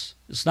doctrines.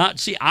 It's not,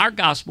 see, our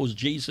gospel is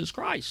Jesus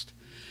Christ.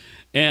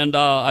 And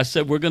I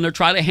said, we're going to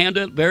try to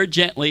handle it very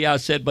gently. I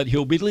said, but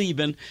he'll be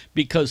leaving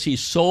because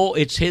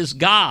it's his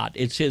God.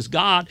 It's his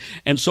God.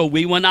 And so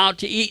we went out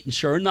to eat, and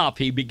sure enough,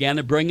 he began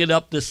to bring it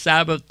up the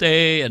Sabbath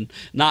day and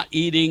not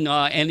eating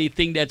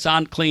anything that's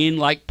unclean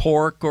like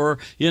pork or,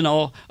 you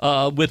know,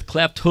 with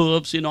cleft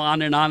hooves, you know,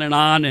 on and on and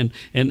on.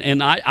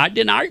 And I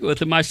didn't argue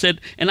with him. I said,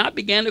 and I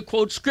began to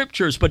quote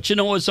scriptures. But, you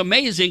know, it's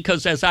amazing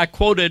because as I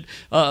quoted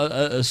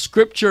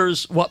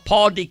scriptures, what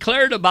Paul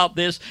declared about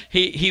this,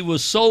 he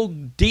was so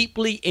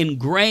deeply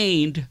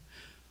ingrained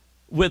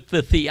with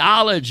the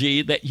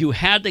theology that you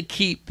had to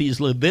keep these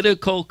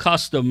Levitical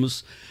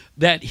customs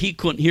that he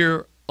couldn't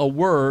hear a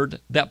word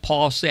that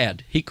Paul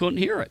said. He couldn't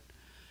hear it.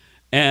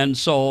 And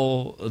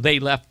so they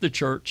left the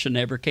church and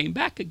never came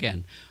back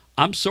again.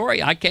 I'm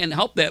sorry, I can't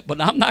help that, but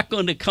I'm not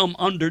going to come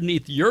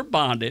underneath your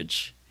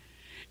bondage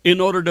in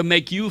order to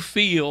make you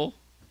feel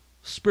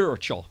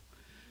spiritual.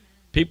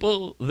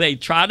 People, they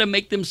try to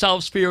make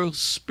themselves feel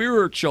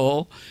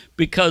spiritual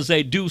because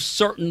they do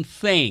certain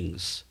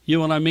things. You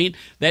know what I mean?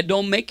 That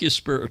don't make you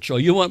spiritual.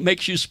 You know what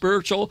makes you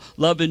spiritual?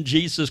 Loving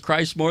Jesus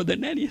Christ more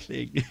than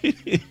anything.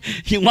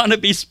 You want to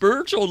be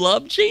spiritual?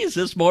 Love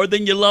Jesus more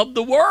than you love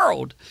the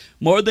world,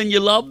 more than you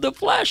love the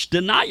flesh.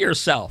 Deny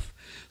yourself.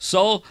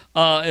 So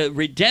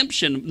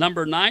redemption,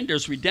 number 9,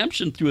 there's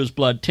redemption through his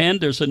blood. 10,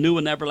 there's a new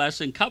and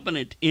everlasting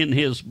covenant in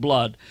his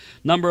blood.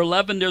 Number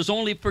 11, there's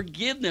only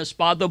forgiveness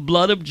by the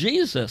blood of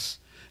Jesus.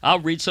 I'll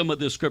read some of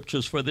the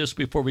scriptures for this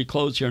before we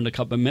close here in a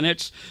couple of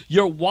minutes.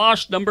 You're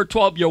washed. Number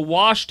 12, you're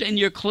washed and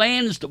you're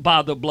cleansed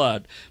by the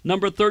blood.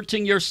 Number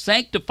 13, you're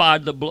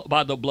sanctified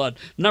by the blood.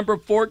 Number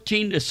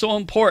 14 is so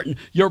important.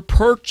 You're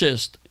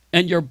purchased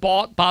and you're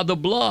bought by the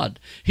blood.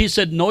 He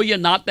said, know ye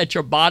not that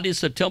your body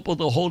is the temple of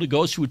the Holy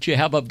Ghost, which you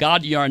have of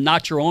God? You are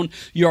not your own.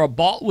 You are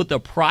bought with a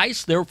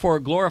price. Therefore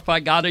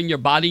glorify God in your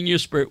body and your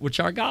spirit, which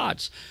are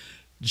God's.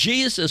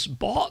 Jesus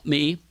bought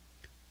me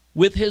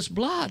with his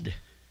blood.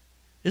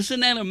 Isn't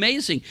that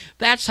amazing?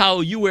 That's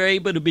how you were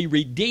able to be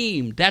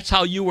redeemed. That's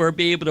how you were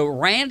able to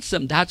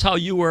ransom. That's how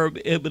you were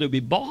able to be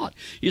bought.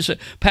 You say,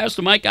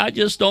 Pastor Mike, I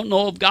just don't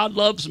know if God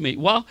loves me.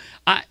 Well,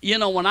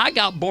 when I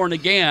got born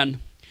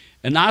again,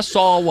 and I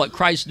saw what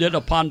Christ did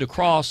upon the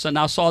cross, and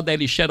I saw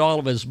that he shed all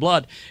of his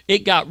blood,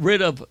 it got rid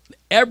of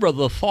ever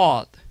the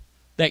thought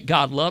that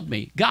God loved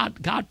me.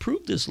 God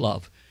proved his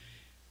love.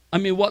 I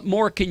mean, what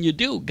more can you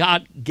do?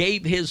 God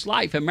gave his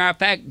life. As a matter of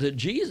fact,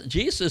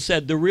 Jesus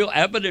said the real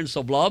evidence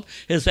of love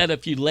is that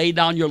if you lay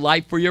down your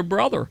life for your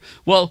brother.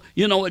 Well,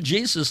 you know what?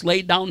 Jesus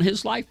laid down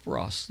his life for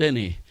us, didn't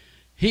he?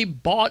 He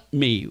bought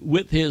me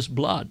with his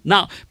blood.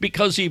 Now,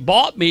 because he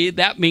bought me,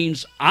 that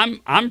means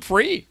I'm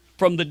free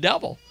from the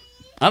devil.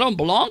 I don't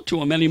belong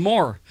to him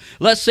anymore.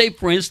 Let's say,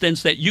 for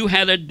instance, that you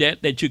had a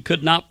debt that you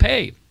could not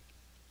pay.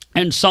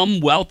 And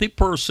some wealthy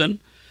person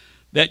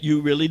that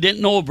you really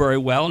didn't know very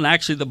well, and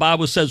actually the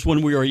Bible says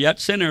when we were yet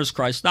sinners,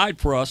 Christ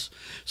died for us.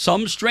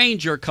 Some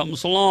stranger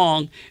comes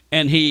along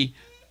and he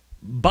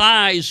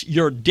buys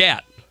your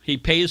debt. He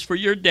pays for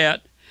your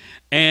debt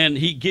and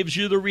he gives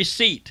you the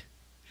receipt.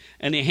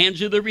 And he hands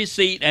you the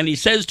receipt, and he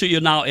says to you,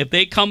 now, if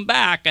they come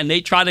back and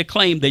they try to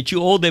claim that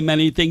you owe them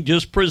anything,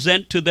 just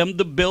present to them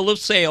the bill of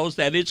sales,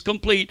 that it's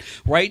complete.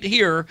 Right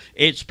here,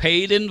 it's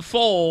paid in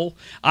full.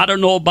 I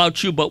don't know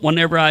about you, but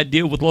whenever I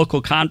deal with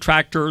local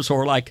contractors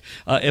or like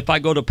if I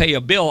go to pay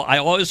a bill, I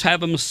always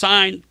have them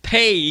sign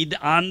paid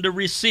on the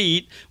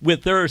receipt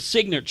with their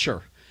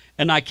signature.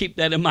 And I keep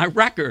that in my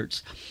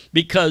records.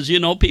 because, you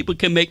know, people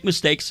can make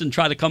mistakes and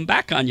try to come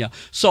back on you.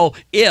 So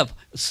if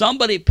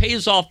somebody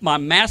pays off my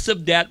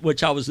massive debt,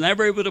 which I was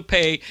never able to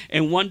pay,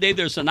 and one day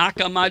there's a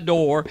knock on my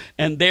door,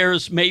 and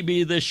there's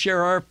maybe the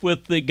sheriff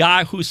with the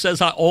guy who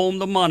says I owe him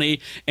the money,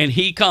 and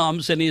he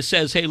comes and he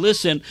says, hey,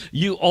 listen,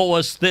 you owe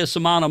us this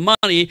amount of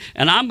money,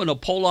 and I'm going to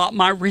pull out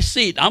my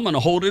receipt. I'm going to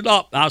hold it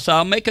up. I said,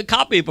 I'll make a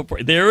copy of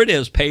it. There it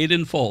is, paid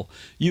in full.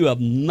 You have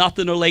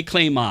nothing to lay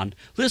claim on.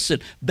 Listen,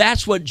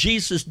 that's what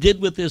Jesus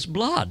did with his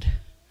blood.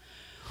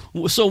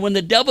 So when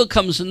the devil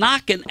comes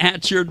knocking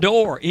at your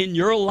door in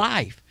your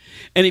life,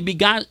 and he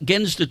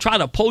begins to try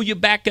to pull you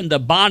back into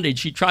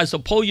bondage, he tries to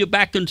pull you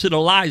back into the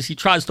lies, he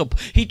tries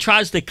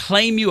to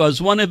claim you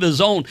as one of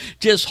his own,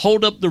 just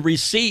hold up the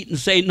receipt and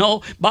say,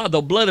 no, by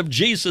the blood of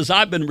Jesus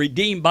I've been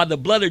redeemed, by the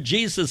blood of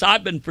Jesus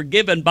I've been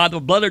forgiven, by the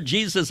blood of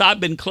Jesus I've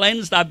been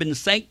cleansed, I've been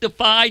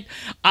sanctified,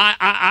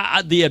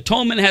 the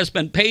atonement has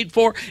been paid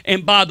for,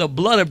 and by the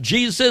blood of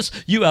Jesus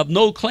you have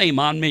no claim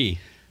on me.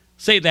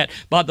 Say that.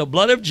 By the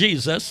blood of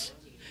Jesus,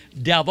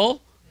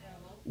 devil,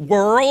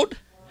 world,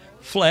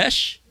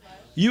 flesh,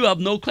 you have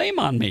no claim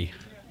on me.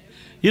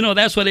 You know,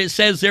 that's what it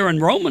says there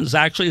in Romans,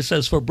 actually. It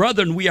says, for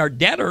brethren, we are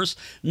debtors,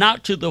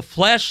 not to the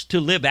flesh,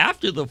 to live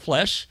after the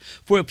flesh.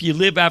 For if you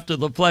live after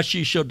the flesh,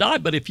 you shall die.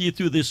 But if you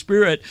through the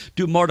Spirit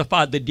do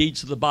mortify the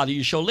deeds of the body,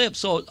 you shall live.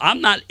 So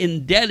I'm not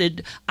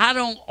indebted. I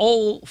don't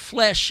owe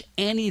flesh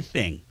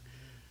anything.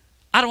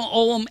 I don't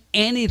owe him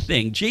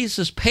anything.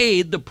 Jesus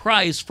paid the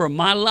price for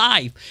my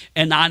life,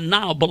 and I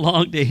now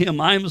belong to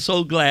him. I'm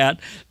so glad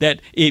that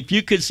if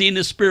you could see in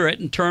the Spirit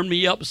and turn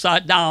me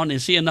upside down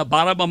and see in the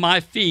bottom of my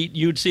feet,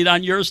 you'd see it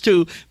on yours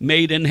too,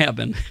 made in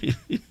heaven.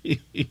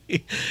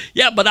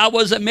 Yeah, but I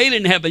wasn't made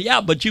in heaven.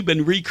 Yeah, but you've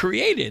been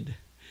recreated.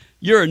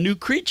 You're a new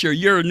creature.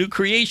 You're a new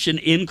creation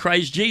in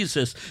Christ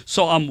Jesus.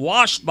 So I'm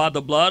washed by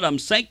the blood. I'm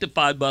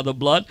sanctified by the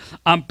blood.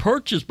 I'm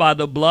purchased by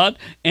the blood.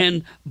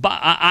 And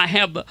I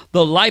have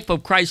the life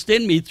of Christ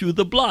in me through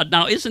the blood.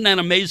 Now, isn't that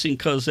amazing?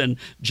 Because in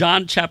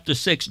John chapter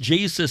 6,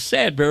 Jesus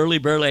said, verily,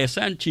 verily, I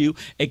say unto you,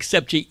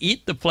 except ye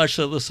eat the flesh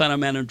of the Son of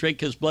Man and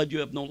drink his blood, you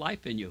have no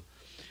life in you.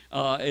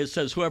 It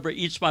says, whoever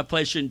eats my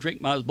flesh and drink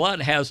my blood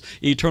has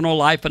eternal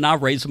life, and I'll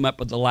raise him up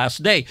at the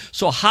last day.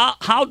 So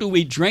how do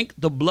we drink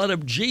the blood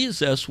of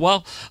Jesus?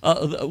 Well,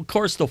 of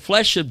course, the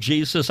flesh of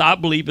Jesus, I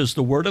believe, is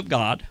the word of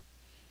God.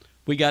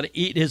 We got to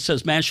eat. It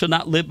says, man shall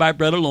not live by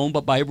bread alone,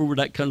 but by every word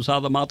that comes out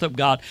of the mouth of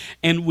God.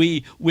 And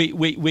we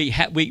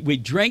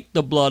drink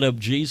the blood of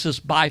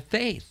Jesus by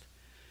faith.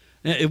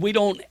 We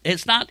don't.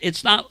 It's not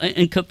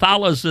in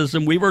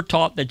Catholicism. We were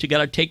taught that you got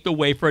to take the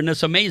wafer, and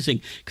it's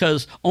amazing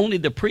because only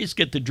the priests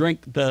get to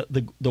drink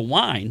the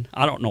wine.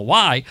 I don't know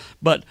why,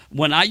 but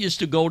when I used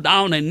to go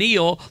down and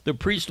kneel, the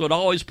priest would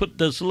always put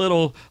this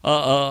little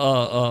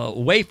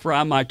wafer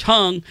on my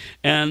tongue,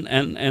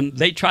 and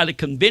they try to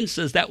convince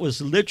us that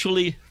was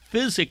literally,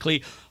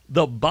 physically,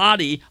 the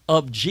body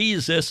of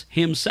Jesus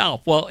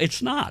himself. Well,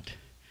 it's not.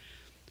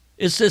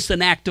 It's just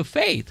an act of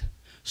faith.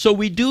 So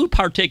we do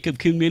partake of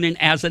communion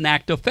as an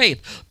act of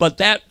faith. But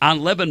that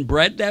unleavened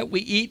bread that we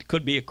eat,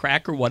 could be a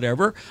cracker,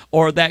 whatever,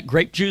 or that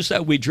grape juice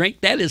that we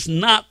drink, that is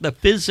not the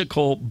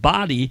physical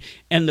body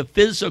and the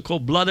physical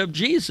blood of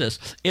Jesus.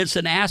 It's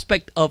an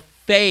aspect of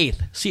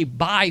faith. See,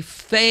 by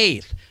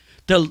faith,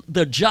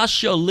 the just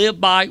shall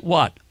live by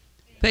what?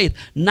 Faith.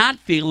 Not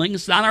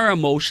feelings, not our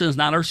emotions,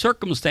 not our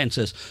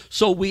circumstances.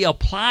 So we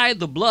apply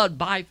the blood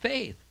by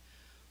faith.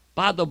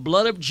 By the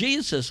blood of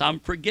Jesus, I'm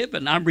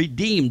forgiven, I'm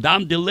redeemed,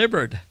 I'm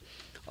delivered.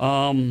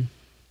 And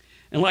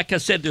like I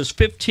said,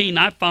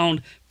 I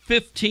found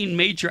 15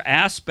 major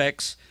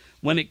aspects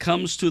when it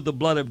comes to the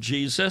blood of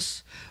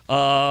Jesus.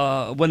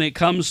 When it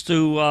comes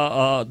to,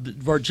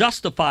 we're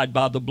justified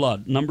by the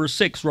blood. Number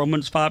 6,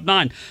 Romans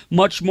 5:9.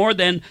 Much more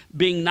than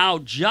being now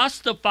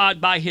justified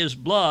by his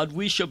blood,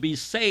 we shall be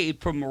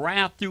saved from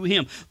wrath through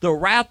him. The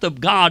wrath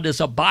of God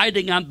is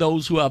abiding on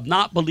those who have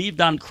not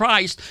believed on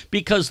Christ,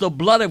 because the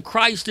blood of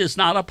Christ is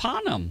not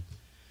upon them.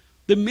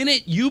 The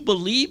minute you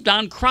believed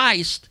on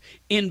Christ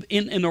in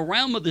the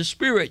realm of the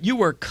Spirit, you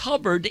were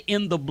covered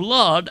in the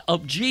blood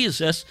of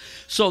Jesus.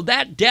 So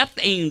that death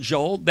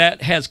angel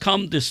that has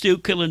come to steal,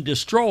 kill, and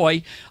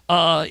destroy,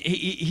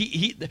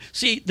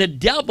 see, the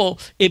devil,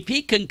 if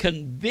he can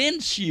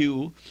convince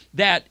you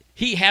that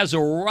he has a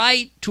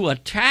right to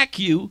attack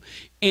you,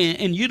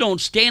 and you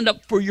don't stand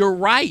up for your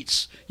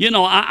rights. You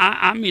know,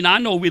 I mean, I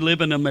know we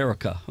live in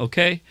America,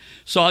 okay?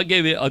 So I'll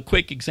give you a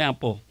quick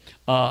example.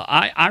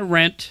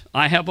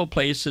 I have a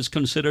place that's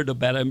considered a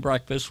bed and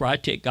breakfast where I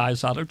take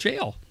guys out of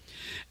jail.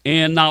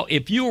 And now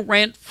if you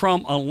rent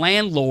from a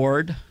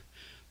landlord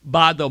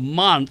by the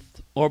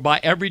month or by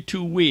every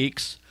 2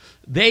 weeks,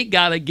 they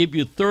got to give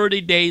you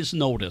 30 days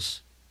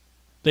notice.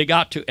 They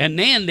got to, and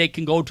then they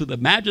can go to the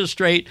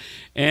magistrate.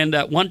 And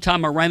one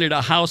time I rented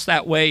a house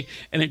that way,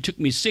 and it took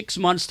me 6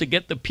 months to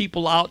get the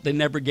people out. They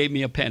never gave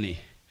me a penny.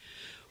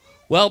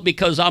 Well,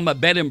 because I'm a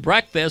bed and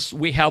breakfast,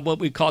 we have what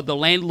we call the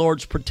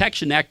Landlord's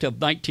Protection Act of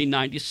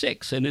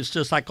 1996, and it's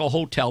just like a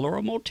hotel or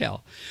a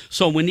motel.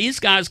 So when these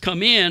guys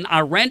come in,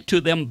 I rent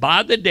to them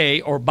by the day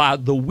or by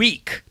the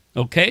week.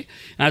 Okay?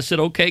 And I said,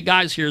 okay,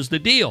 guys, here's the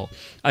deal.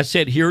 I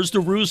said, here's the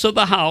rules of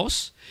the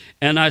house.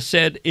 And I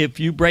said, if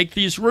you break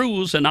these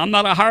rules, and I'm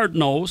not a hard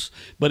nose,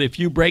 but if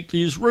you break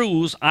these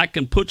rules, I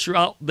can put you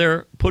out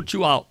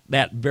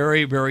that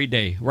very, very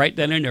day. Right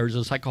then and there,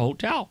 just like a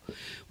hotel.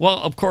 Well,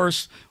 of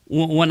course,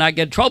 when I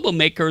get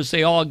troublemakers,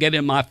 they all get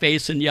in my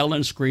face and yell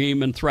and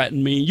scream and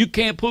threaten me. You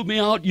can't put me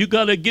out. You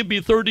got to give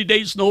me 30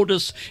 days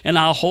notice, and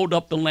I'll hold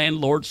up the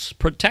Landlord's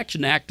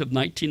Protection Act of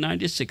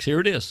 1996. Here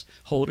it is.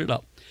 Hold it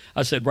up.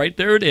 I said, right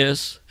there it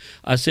is.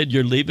 I said,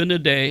 you're leaving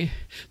today.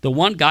 The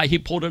one guy, he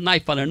pulled a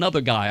knife on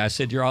another guy. I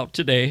said, you're out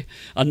today.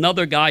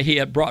 Another guy, he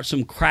had brought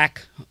some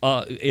crack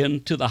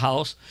into the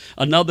house.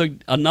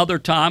 Another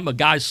time, a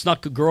guy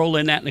snuck a girl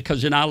in that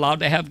because you're not allowed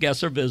to have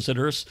guests or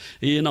visitors.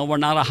 You know, we're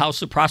not a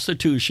house of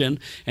prostitution.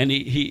 And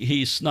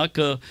he snuck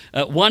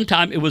at one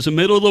time, it was the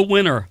middle of the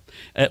winter.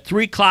 At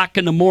 3 o'clock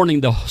in the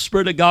morning, the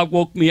Spirit of God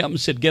woke me up and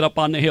said, get up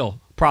on the hill.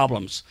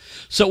 Problems.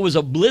 So it was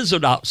a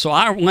blizzard out. So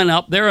I went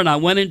up there and I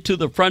went into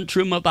the front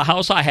room of the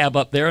house I have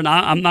up there. And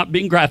I'm not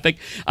being graphic.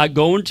 I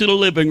go into the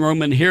living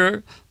room and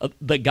here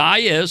the guy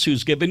is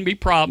who's giving me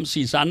problems.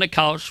 He's on the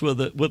couch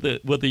with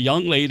a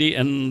young lady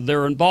and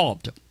they're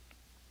involved.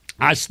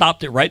 I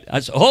stopped it right. I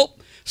said, oh,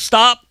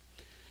 stop.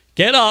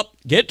 Get up,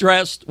 get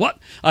dressed. What?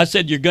 I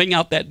said, you're going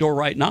out that door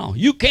right now.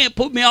 You can't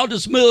put me out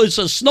this middle. It's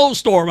a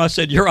snowstorm. I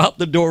said, you're out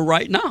the door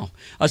right now.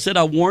 I said,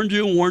 I warned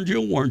you, warned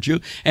you, warned you.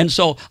 And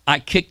so I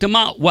kicked him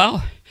out.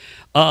 Well,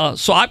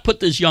 so I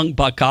put this young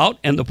buck out,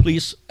 and the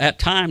police at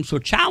times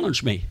would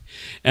challenge me.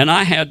 And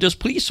I had this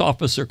police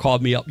officer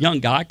called me up,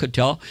 young guy, I could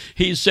tell.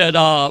 He said,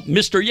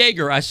 Mr.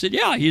 Yeager. I said,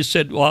 yeah. He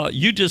said, well,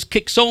 you just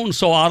kicked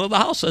so-and-so out of the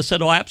house. I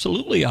said, oh,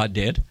 absolutely I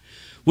did.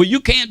 Well,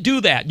 you can't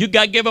do that. You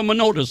got to give him a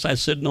notice. I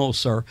said, no,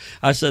 sir.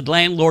 I said,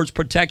 Landlord's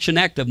Protection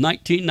Act of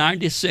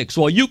 1996.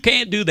 Well, you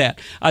can't do that.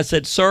 I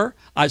said, sir,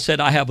 I said,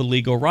 I have a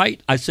legal right.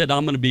 I said,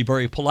 I'm going to be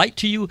very polite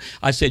to you.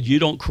 I said, you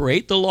don't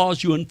create the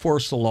laws, you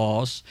enforce the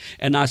laws.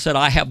 And I said,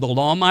 I have the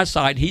law on my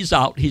side. He's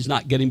out. He's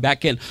not getting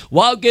back in.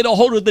 Well, I'll get a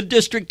hold of the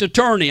district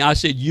attorney. I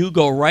said, you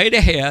go right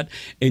ahead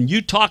and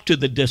you talk to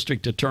the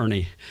district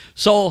attorney.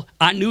 So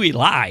I knew he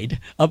lied.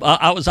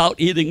 I was out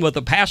eating with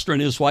a pastor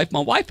and his wife,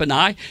 my wife and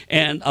I,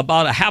 and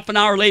about a half an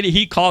hour later,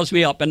 he calls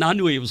me up, and I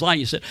knew he was lying.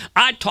 He said,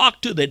 I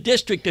talked to the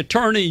district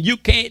attorney. You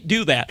can't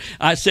do that.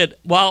 I said,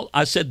 well,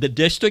 the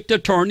district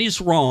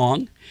attorney's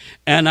wrong,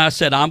 and I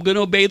said, I'm going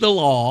to obey the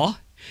law,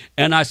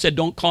 and I said,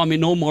 don't call me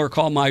no more,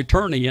 call my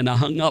attorney, and I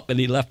hung up, and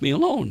he left me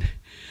alone.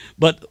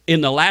 But in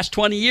the last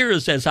 20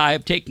 years, as I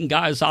have taken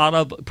guys out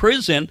of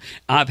prison,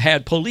 I've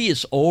had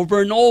police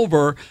over and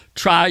over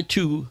try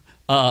to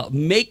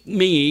make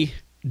me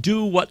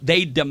do what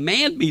they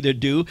demand me to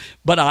do,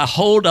 but I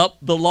hold up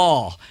the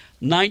law.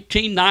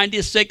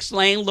 1996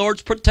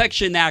 Landlord's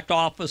Protection Act,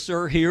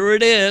 officer, here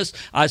it is.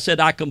 I said,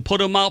 I can put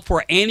them out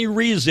for any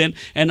reason.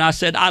 And I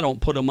said, I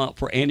don't put them out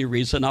for any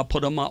reason. I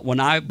put them out when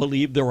I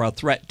believe they're a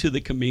threat to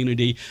the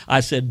community. I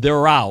said,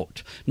 they're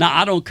out. Now,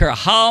 I don't care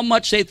how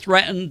much they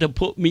threaten to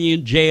put me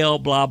in jail,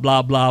 blah,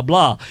 blah, blah,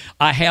 blah.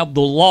 I have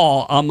the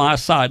law on my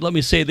side. Let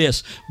me say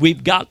this.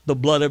 We've got the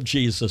blood of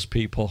Jesus,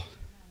 people.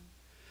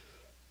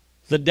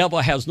 The devil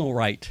has no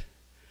right.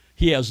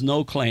 He has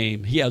no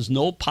claim. He has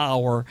no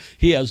power.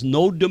 He has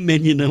no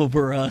dominion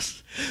over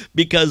us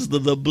because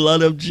of the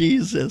blood of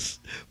Jesus.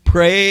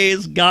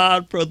 Praise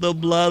God for the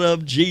blood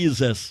of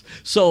Jesus.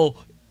 So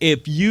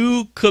if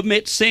you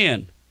commit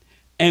sin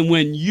and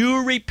when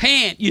you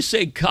repent, you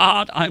say,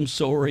 God, I'm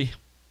sorry.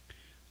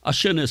 I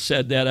shouldn't have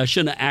said that. I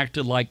shouldn't have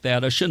acted like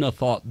that. I shouldn't have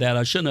thought that.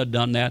 I shouldn't have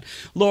done that.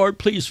 Lord,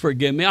 please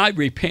forgive me. I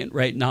repent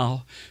right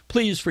now.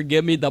 Please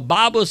forgive me. The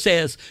Bible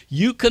says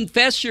you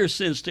confess your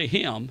sins to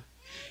him.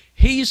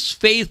 He's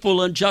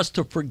faithful and just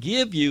to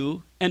forgive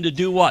you and to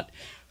do what?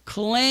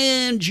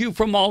 Cleanse you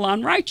from all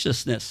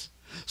unrighteousness.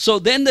 So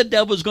then the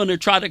devil's going to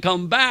try to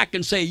come back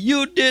and say,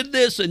 you did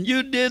this and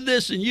you did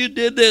this and you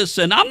did this.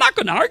 And I'm not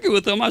going to argue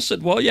with him. I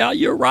said, well, yeah,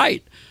 you're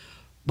right.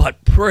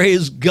 But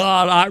praise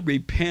God, I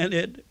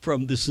repented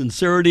from the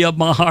sincerity of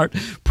my heart.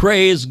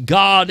 Praise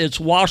God, it's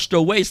washed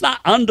away. It's not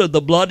under the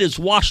blood, it's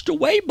washed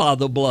away by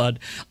the blood.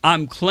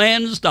 I'm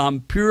cleansed,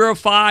 I'm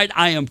purified,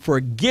 I am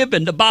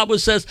forgiven. The Bible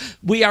says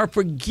we are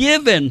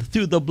forgiven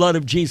through the blood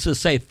of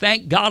Jesus. Say,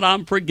 thank God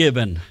I'm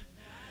forgiven.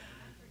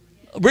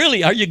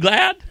 Really, are you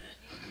glad?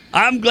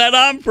 I'm glad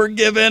I'm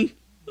forgiven.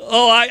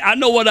 Oh, I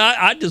know what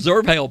I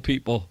deserve hell,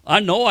 people.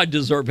 I know I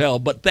deserve hell,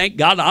 but thank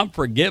God I'm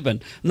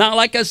forgiven. Now,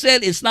 like I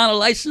said, it's not a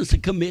license to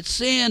commit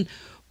sin,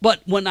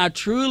 but when I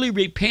truly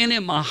repent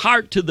in my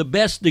heart to the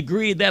best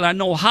degree that I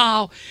know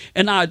how,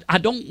 and I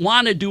don't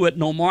want to do it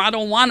no more. I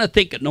don't want to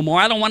think it no more.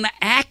 I don't want to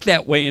act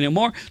that way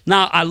anymore.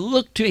 Now, I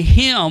look to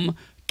him,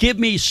 give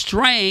me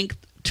strength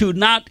to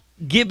not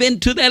give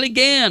in to that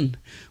again.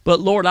 But,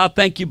 Lord, I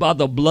thank you by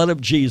the blood of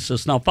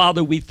Jesus. Now,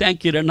 Father, we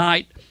thank you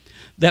tonight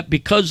that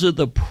because of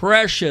the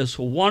precious,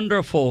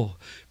 wonderful,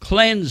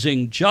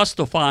 cleansing,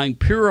 justifying,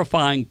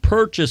 purifying,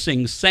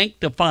 purchasing,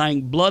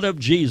 sanctifying blood of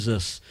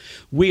Jesus,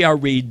 we are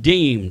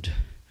redeemed,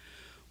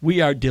 we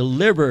are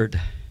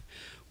delivered,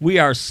 We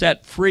are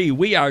set free.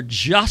 We are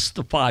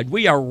justified.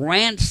 We are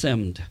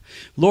ransomed.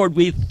 Lord,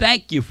 we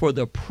thank you for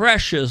the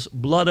precious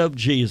blood of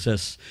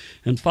Jesus.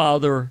 And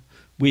Father,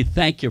 we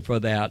thank you for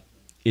that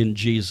in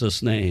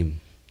Jesus' name.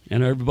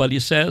 And everybody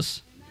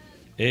says,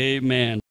 amen.